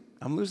losing it.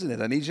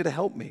 I need you to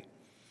help me.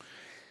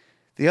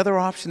 The other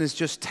option is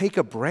just take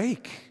a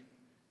break.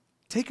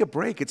 Take a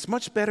break. It's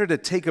much better to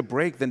take a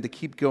break than to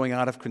keep going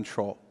out of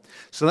control.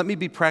 So let me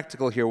be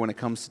practical here when it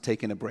comes to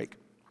taking a break.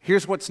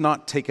 Here's what's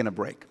not taking a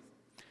break.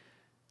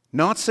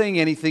 Not saying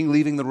anything,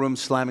 leaving the room,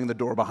 slamming the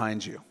door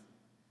behind you.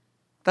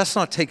 That's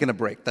not taking a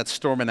break. That's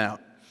storming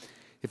out.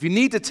 If you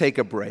need to take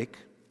a break,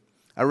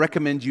 I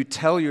recommend you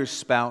tell your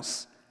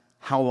spouse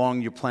how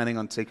long you're planning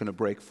on taking a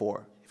break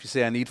for. If you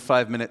say, I need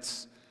 5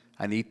 minutes,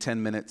 I need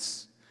 10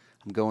 minutes,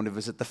 I'm going to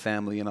visit the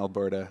family in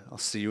Alberta, I'll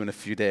see you in a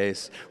few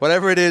days.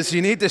 Whatever it is,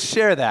 you need to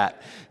share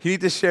that. You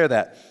need to share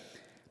that.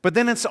 But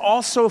then it's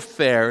also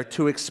fair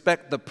to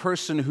expect the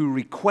person who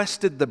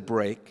requested the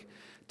break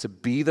to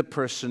be the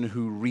person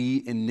who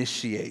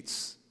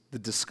reinitiates the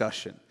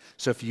discussion.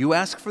 So if you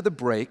ask for the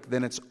break,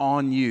 then it's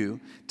on you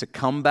to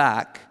come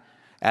back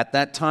at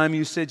that time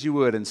you said you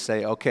would and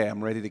say, okay,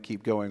 I'm ready to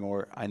keep going,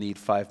 or I need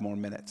 5 more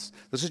minutes.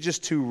 Those are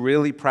just 2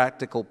 really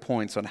practical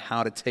points on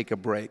how to take a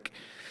break.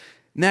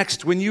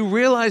 Next, when you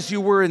realize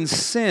you were in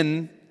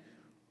sin,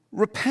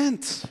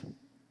 repent.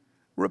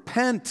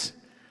 Repent.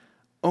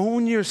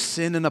 Own your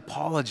sin and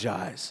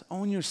apologize.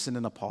 Own your sin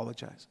and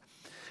apologize.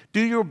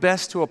 Do your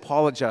best to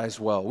apologize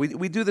well.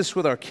 We do this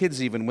with our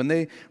kids even. When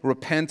they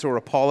repent or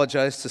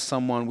apologize to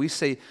someone, we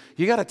say,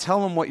 you got to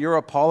tell them what you're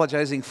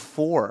apologizing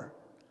for.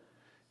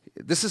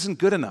 This isn't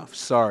good enough.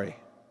 Sorry.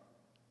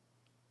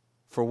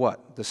 For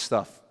what? The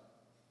stuff.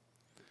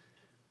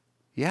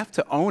 You have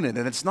to own it,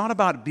 and it's not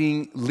about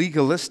being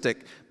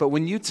legalistic, but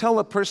when you tell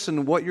a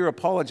person what you're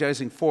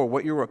apologizing for,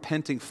 what you're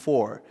repenting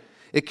for,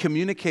 it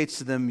communicates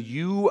to them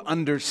you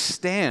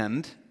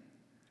understand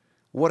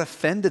what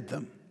offended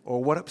them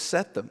or what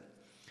upset them.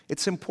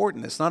 It's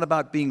important. It's not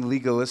about being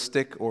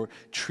legalistic or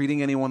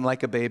treating anyone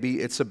like a baby.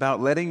 It's about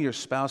letting your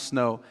spouse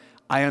know,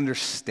 I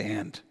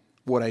understand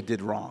what I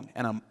did wrong,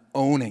 and I'm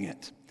owning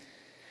it.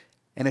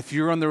 And if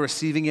you're on the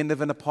receiving end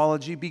of an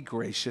apology, be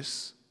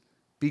gracious.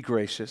 Be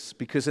gracious,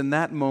 because in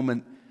that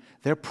moment,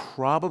 they're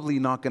probably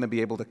not going to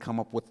be able to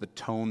come up with the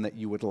tone that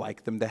you would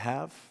like them to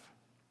have.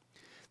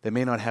 They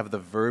may not have the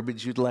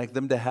verbiage you'd like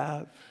them to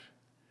have.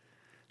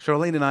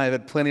 Charlene and I have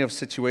had plenty of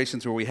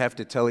situations where we have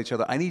to tell each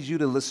other, I need you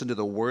to listen to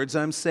the words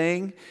I'm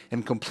saying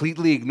and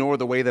completely ignore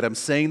the way that I'm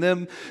saying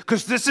them,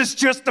 because this is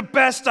just the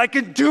best I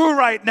can do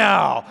right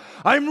now.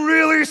 I'm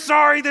really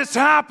sorry this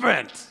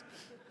happened.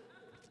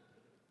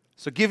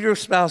 So give your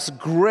spouse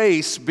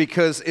grace,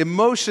 because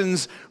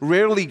emotions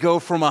rarely go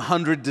from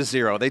 100 to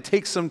 0. They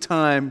take some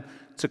time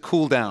to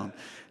cool down.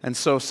 And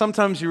so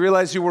sometimes you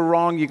realize you were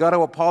wrong, you got to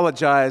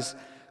apologize,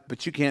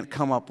 but you can't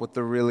come up with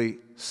the really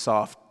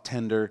soft,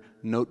 tender,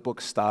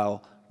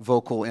 notebook-style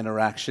vocal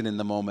interaction in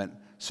the moment.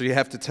 So you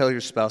have to tell your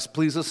spouse,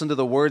 please listen to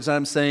the words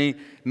I'm saying,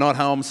 not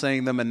how I'm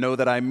saying them, and know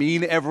that I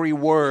mean every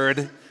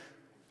word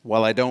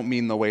while I don't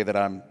mean the way that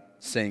I'm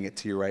saying it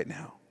to you right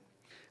now.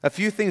 A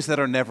few things that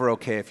are never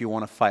okay if you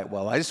want to fight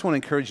well. I just want to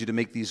encourage you to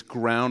make these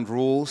ground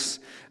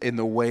rules in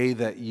the way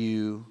that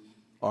you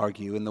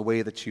argue, in the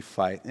way that you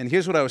fight. And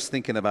here's what I was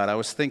thinking about. I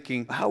was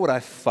thinking, how would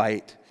I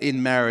fight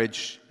in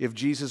marriage if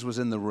Jesus was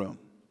in the room?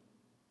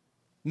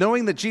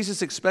 Knowing that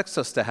Jesus expects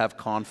us to have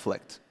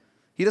conflict.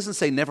 He doesn't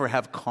say never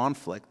have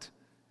conflict.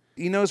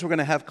 He knows we're going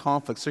to have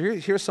conflict. So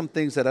here's some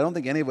things that I don't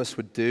think any of us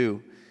would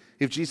do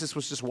if Jesus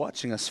was just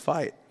watching us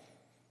fight.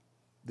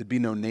 There'd be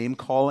no name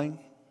calling.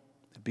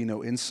 There'd be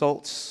no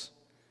insults,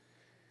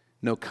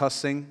 no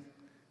cussing.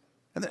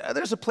 And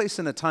there's a place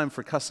and a time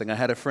for cussing. I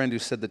had a friend who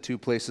said the 2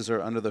 places are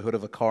under the hood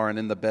of a car and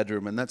in the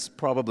bedroom, and that's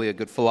probably a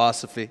good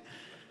philosophy.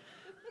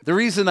 The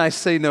reason I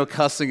say no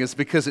cussing is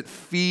because it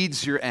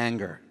feeds your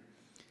anger.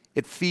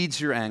 It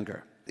feeds your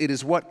anger. It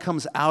is what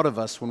comes out of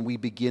us when we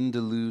begin to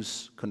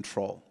lose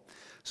control.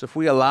 So if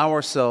we allow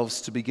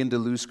ourselves to begin to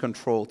lose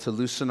control, to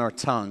loosen our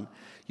tongue,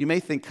 you may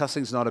think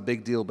cussing's not a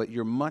big deal, but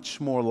you're much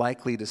more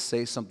likely to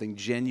say something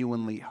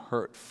genuinely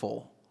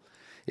hurtful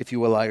if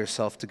you allow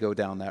yourself to go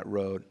down that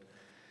road.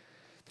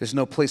 There's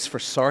no place for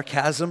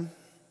sarcasm.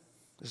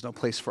 There's no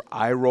place for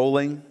eye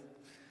rolling,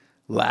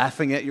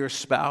 laughing at your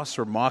spouse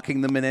or mocking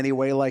them in any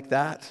way like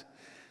that.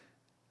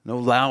 No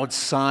loud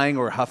sighing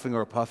or huffing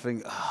or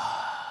puffing.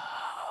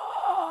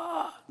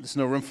 There's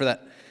no room for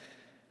that.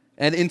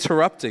 And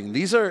interrupting.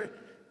 These are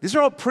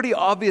all pretty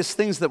obvious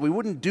things that we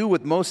wouldn't do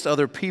with most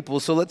other people,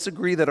 so let's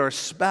agree that our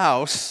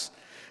spouse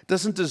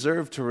doesn't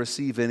deserve to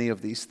receive any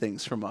of these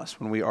things from us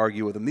when we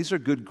argue with them. These are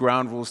good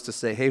ground rules to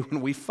say, hey,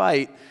 when we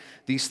fight,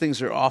 these things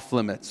are off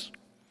limits.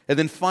 And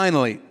then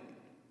finally,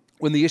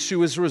 when the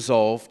issue is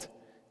resolved,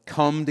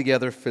 come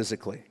together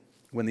physically.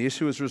 When the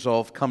issue is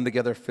resolved, come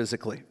together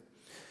physically.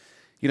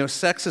 You know,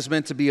 sex is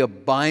meant to be a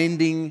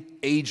binding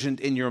agent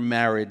in your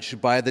marriage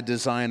by the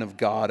design of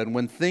God, and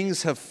when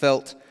things have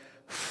felt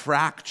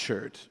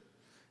fractured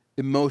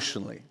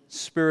emotionally,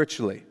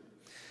 spiritually,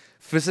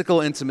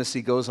 physical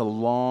intimacy goes a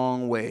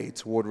long way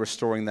toward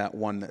restoring that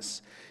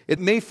oneness. It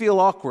may feel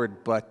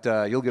awkward, but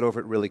you'll get over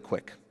it really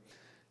quick.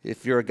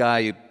 If you're a guy,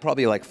 you'd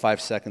probably like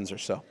 5 seconds or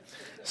so.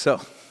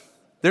 So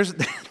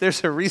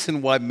there's a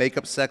reason why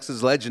makeup sex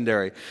is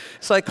legendary.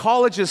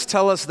 Psychologists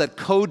tell us that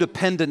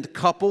codependent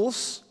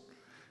couples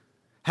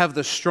have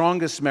the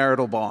strongest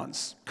marital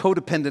bonds,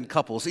 codependent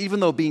couples, even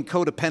though being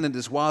codependent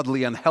is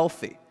wildly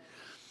unhealthy.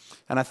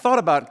 And I thought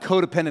about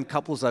codependent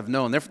couples I've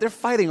known. They're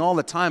fighting all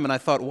the time, and I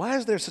thought, why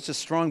is there such a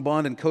strong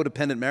bond in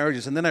codependent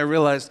marriages? And then I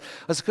realized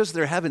it's because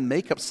they're having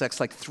makeup sex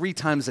like 3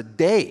 times a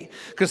day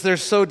because they're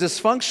so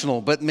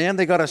dysfunctional. But man,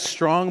 they got a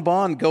strong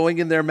bond going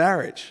in their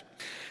marriage.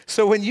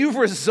 So when you've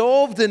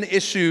resolved an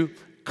issue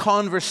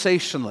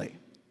conversationally,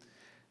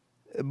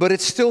 but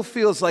it still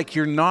feels like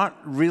you're not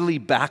really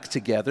back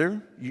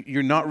together,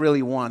 you're not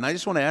really one, I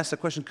just want to ask the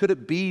question, could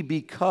it be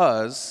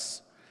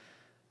because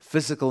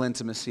physical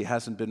intimacy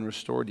hasn't been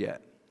restored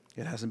yet?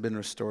 It hasn't been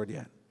restored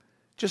yet.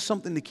 Just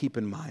something to keep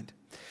in mind.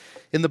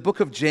 In the book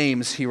of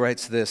James, he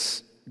writes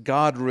this: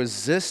 God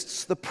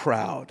resists the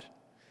proud,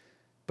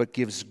 but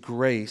gives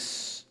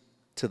grace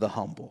to the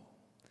humble.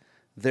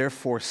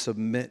 Therefore,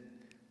 submit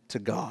to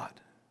God.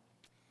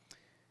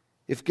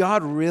 If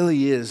God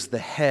really is the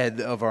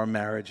head of our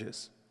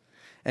marriages,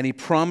 and he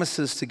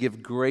promises to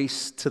give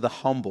grace to the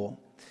humble,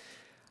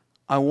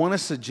 I want to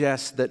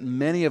suggest that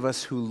many of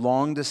us who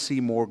long to see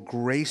more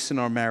grace in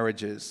our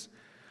marriages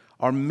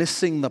are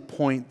missing the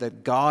point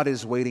that God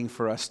is waiting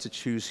for us to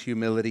choose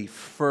humility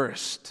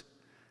first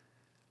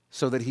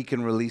so that he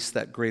can release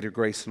that greater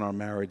grace in our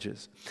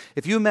marriages.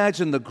 If you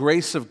imagine the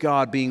grace of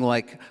God being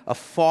like a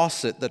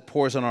faucet that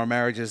pours on our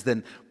marriages,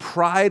 then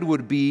pride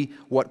would be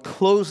what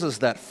closes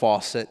that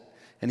faucet,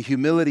 and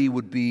humility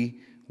would be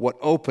what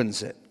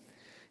opens it.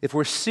 If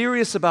we're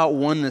serious about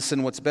oneness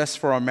and what's best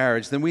for our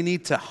marriage, then we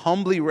need to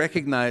humbly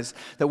recognize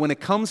that when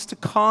it comes to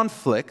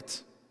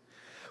conflict,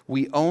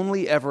 we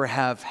only ever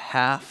have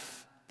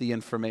half the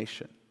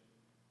information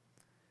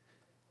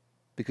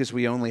because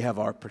we only have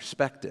our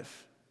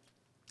perspective.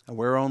 And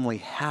we're only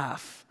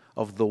half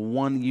of the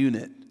one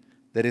unit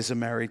that is a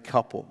married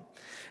couple.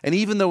 And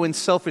even though in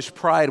selfish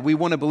pride we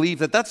want to believe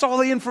that that's all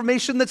the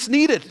information that's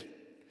needed,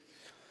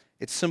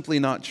 it's simply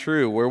not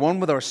true. We're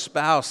one with our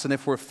spouse, and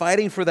if we're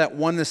fighting for that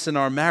oneness in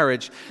our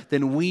marriage,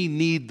 then we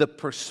need the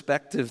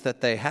perspective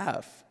that they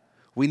have.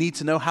 We need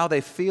to know how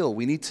they feel.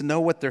 We need to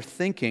know what they're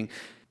thinking.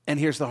 And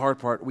here's the hard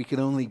part: we can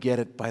only get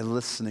it by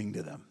listening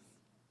to them.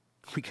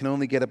 We can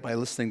only get it by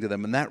listening to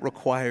them, and that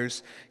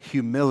requires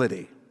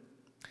humility.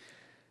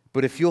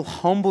 But if you'll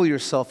humble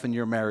yourself in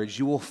your marriage,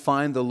 you will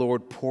find the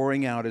Lord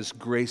pouring out his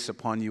grace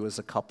upon you as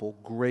a couple.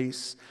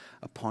 Grace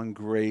upon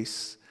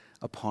grace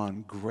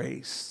upon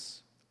grace.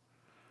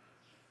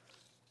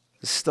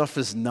 This stuff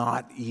is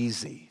not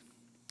easy.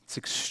 It's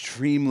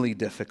extremely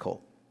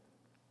difficult.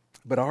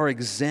 But our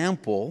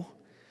example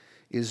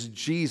is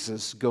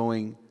Jesus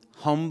going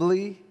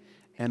humbly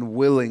and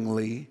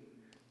willingly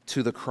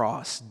to the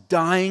cross,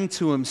 dying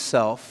to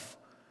himself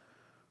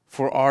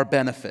for our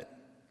benefit.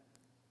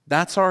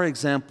 That's our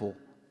example.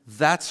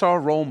 That's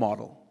our role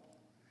model.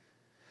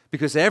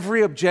 Because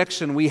every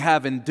objection we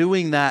have in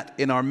doing that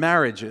in our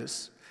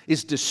marriages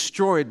is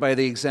destroyed by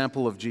the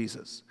example of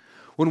Jesus.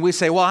 When we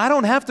say, well, I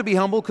don't have to be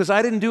humble because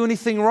I didn't do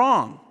anything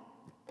wrong,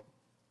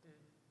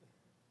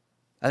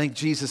 I think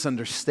Jesus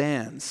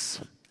understands.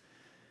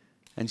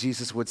 And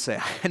Jesus would say,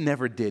 I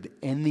never did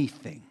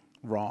anything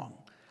wrong.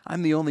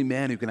 I'm the only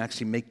man who can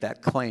actually make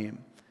that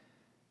claim.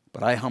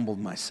 But I humbled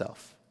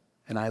myself,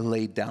 and I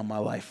laid down my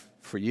life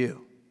for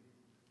you.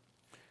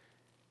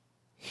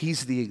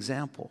 He's the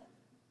example.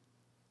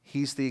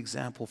 He's the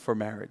example for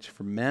marriage,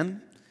 for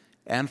men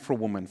and for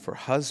women, for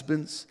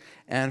husbands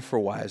and for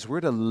wives.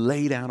 We're to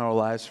lay down our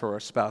lives for our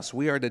spouse.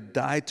 We are to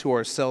die to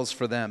ourselves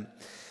for them.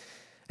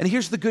 And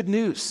here's the good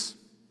news.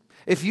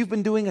 If you've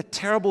been doing a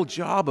terrible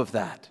job of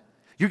that,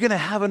 you're going to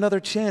have another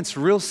chance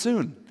real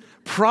soon.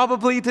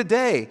 Probably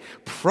today.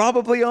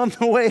 Probably on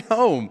the way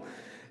home.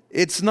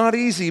 It's not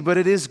easy, but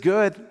it is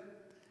good.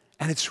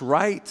 And it's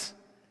right.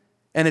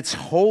 And it's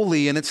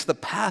holy. And it's the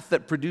path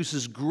that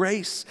produces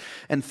grace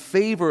and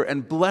favor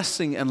and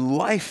blessing and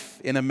life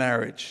in a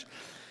marriage.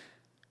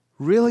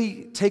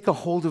 Really take a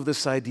hold of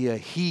this idea.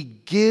 He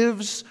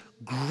gives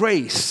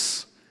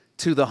grace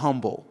to the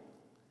humble.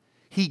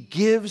 He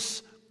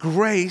gives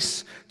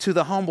grace to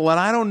the humble. And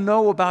I don't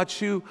know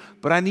about you,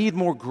 but I need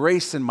more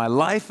grace in my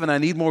life, and I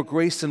need more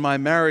grace in my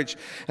marriage.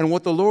 And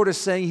what the Lord is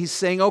saying, he's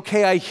saying,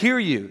 okay, I hear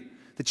you,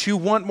 that you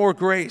want more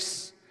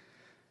grace.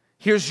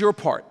 Here's your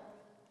part.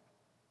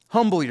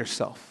 Humble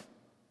yourself.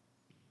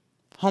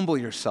 Humble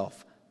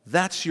yourself.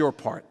 That's your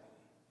part.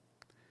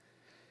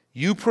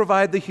 You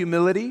provide the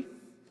humility,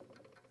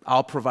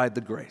 I'll provide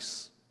the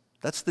grace.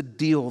 That's the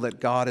deal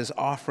that God is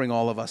offering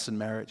all of us in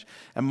marriage.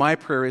 And my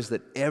prayer is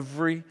that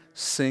every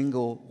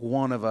single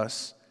one of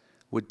us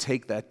would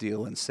take that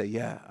deal and say,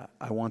 yeah,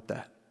 I want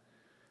that.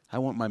 I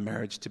want my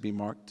marriage to be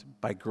marked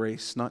by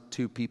grace, not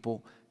two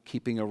people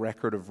keeping a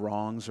record of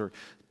wrongs or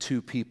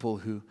two people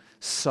who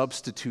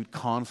substitute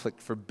conflict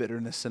for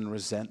bitterness and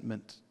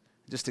resentment,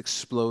 just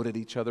explode at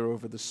each other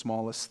over the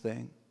smallest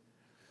thing.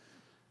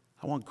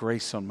 I want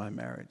grace on my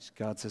marriage.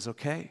 God says,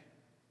 okay.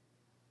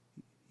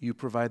 You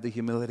provide the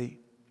humility,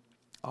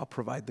 I'll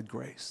provide the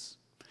grace.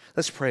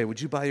 Let's pray. Would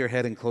you bow your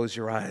head and close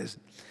your eyes?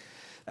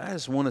 I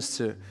just want us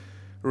to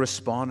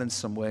respond in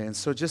some way. And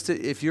so just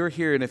if you're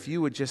here and if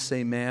you would just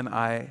say, man,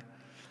 I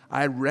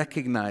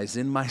recognize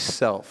in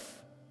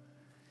myself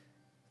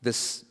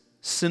this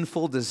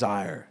sinful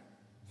desire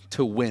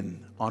to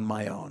win on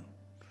my own,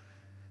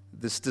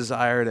 this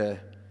desire to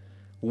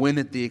win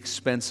at the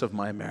expense of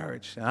my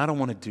marriage. And I don't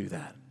want to do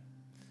that.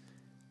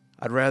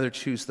 I'd rather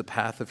choose the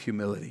path of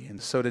humility.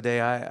 And so today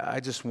I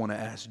just want to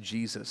ask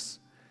Jesus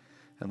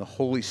and the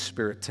Holy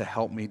Spirit to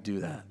help me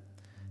do that.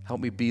 Help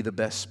me be the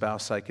best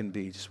spouse I can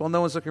be. Just while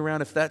no one's looking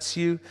around, if that's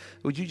you,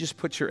 would you just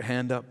put your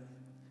hand up?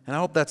 And I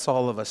hope that's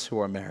all of us who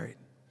are married.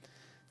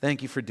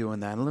 Thank you for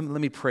doing that. And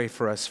let me pray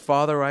for us.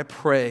 Father, I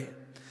pray,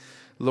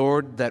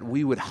 Lord, that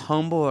we would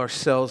humble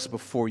ourselves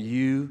before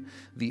you,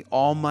 the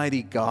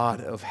Almighty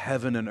God of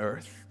heaven and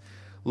earth.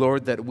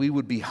 Lord, that we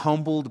would be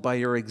humbled by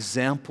your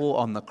example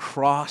on the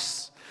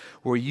cross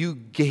where you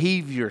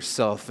gave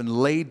yourself and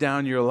laid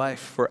down your life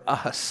for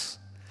us,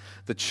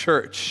 the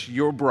church,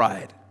 your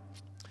bride.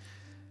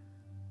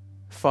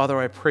 Father,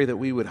 I pray that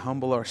we would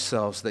humble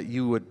ourselves, that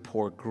you would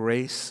pour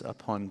grace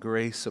upon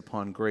grace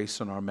upon grace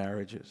on our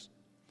marriages.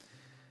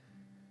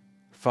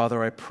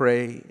 Father, I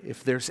pray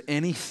if there's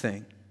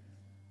anything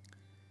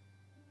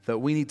that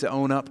we need to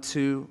own up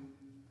to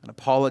and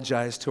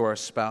apologize to our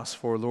spouse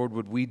for, Lord,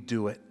 would we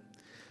do it?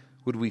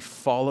 Would we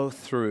follow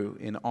through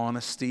in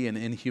honesty and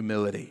in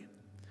humility?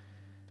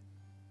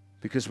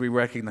 Because we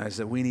recognize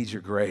that we need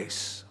your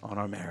grace on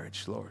our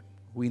marriage, Lord.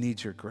 We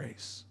need your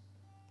grace.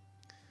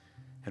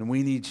 And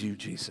we need you,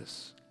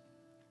 Jesus.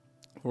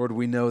 Lord,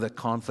 we know that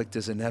conflict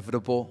is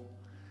inevitable,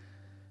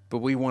 but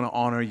we want to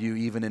honor you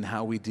even in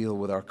how we deal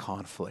with our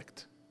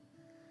conflict.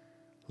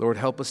 Lord,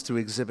 help us to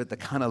exhibit the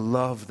kind of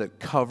love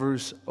that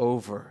covers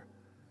over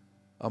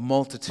a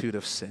multitude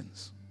of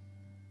sins.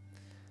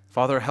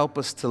 Father, help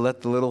us to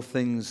let the little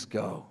things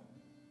go,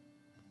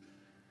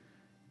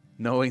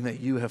 knowing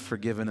that you have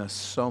forgiven us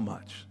so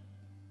much.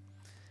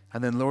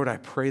 And then, Lord, I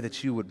pray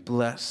that you would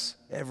bless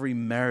every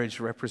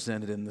marriage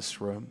represented in this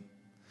room.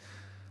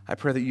 I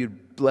pray that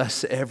you'd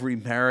bless every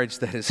marriage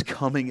that is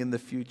coming in the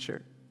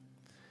future.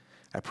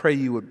 I pray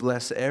you would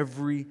bless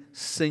every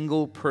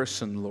single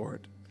person,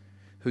 Lord,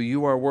 who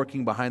you are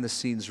working behind the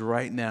scenes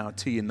right now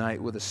to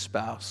unite with a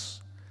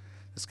spouse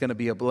that's going to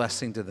be a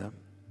blessing to them.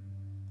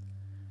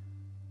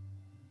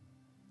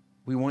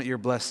 We want your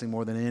blessing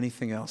more than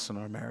anything else in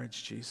our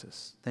marriage,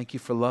 Jesus. Thank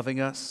you for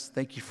loving us.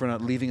 Thank you for not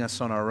leaving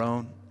us on our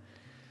own.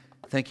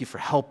 Thank you for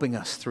helping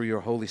us through your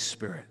Holy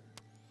Spirit.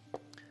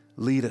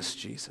 Lead us,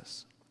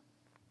 Jesus.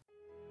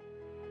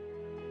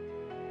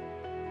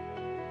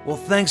 Well,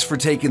 thanks for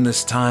taking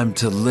this time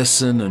to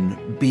listen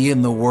and be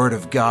in the Word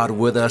of God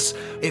with us.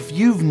 If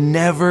you've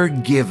never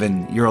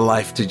given your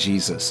life to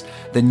Jesus,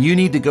 then you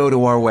need to go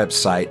to our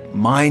website,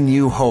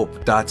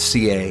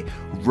 mynewhope.ca,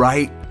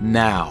 right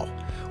now.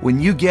 When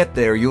you get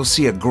there, you'll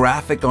see a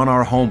graphic on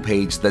our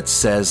homepage that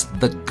says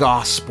The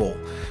Gospel.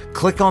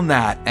 Click on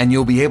that and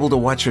you'll be able to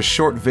watch a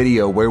short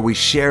video where we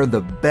share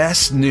the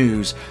best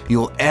news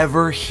you'll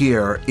ever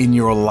hear in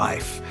your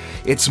life.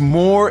 It's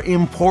more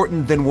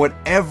important than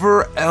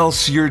whatever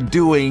else you're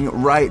doing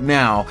right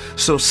now.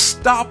 So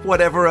stop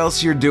whatever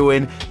else you're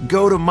doing,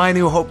 go to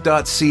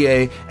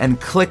mynewhope.ca and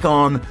click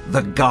on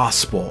The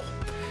Gospel.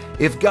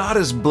 If God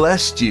has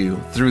blessed you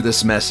through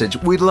this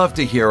message, we'd love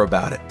to hear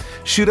about it.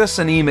 Shoot us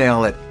an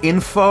email at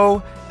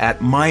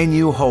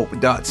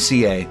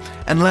info@mynewhope.ca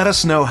and let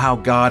us know how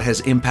God has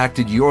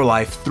impacted your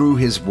life through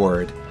His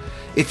Word.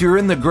 If you're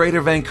in the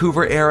greater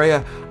Vancouver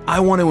area,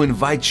 I want to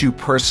invite you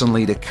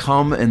personally to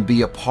come and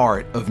be a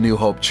part of New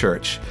Hope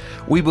Church.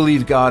 We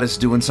believe God is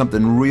doing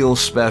something real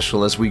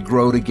special as we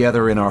grow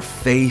together in our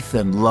faith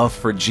and love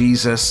for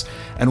Jesus,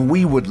 and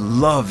we would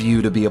love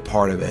you to be a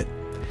part of it.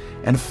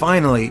 And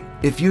finally,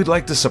 if you'd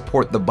like to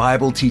support the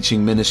Bible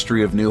teaching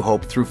ministry of New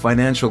Hope through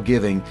financial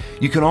giving,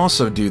 you can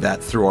also do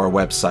that through our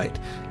website.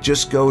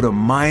 Just go to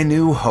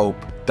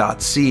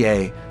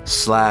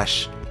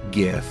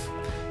mynewhope.ca/give.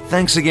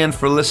 Thanks again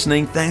for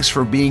listening. Thanks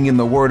for being in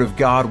the Word of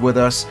God with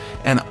us.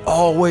 And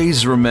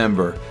always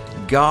remember,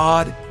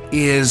 God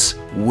is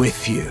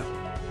with you.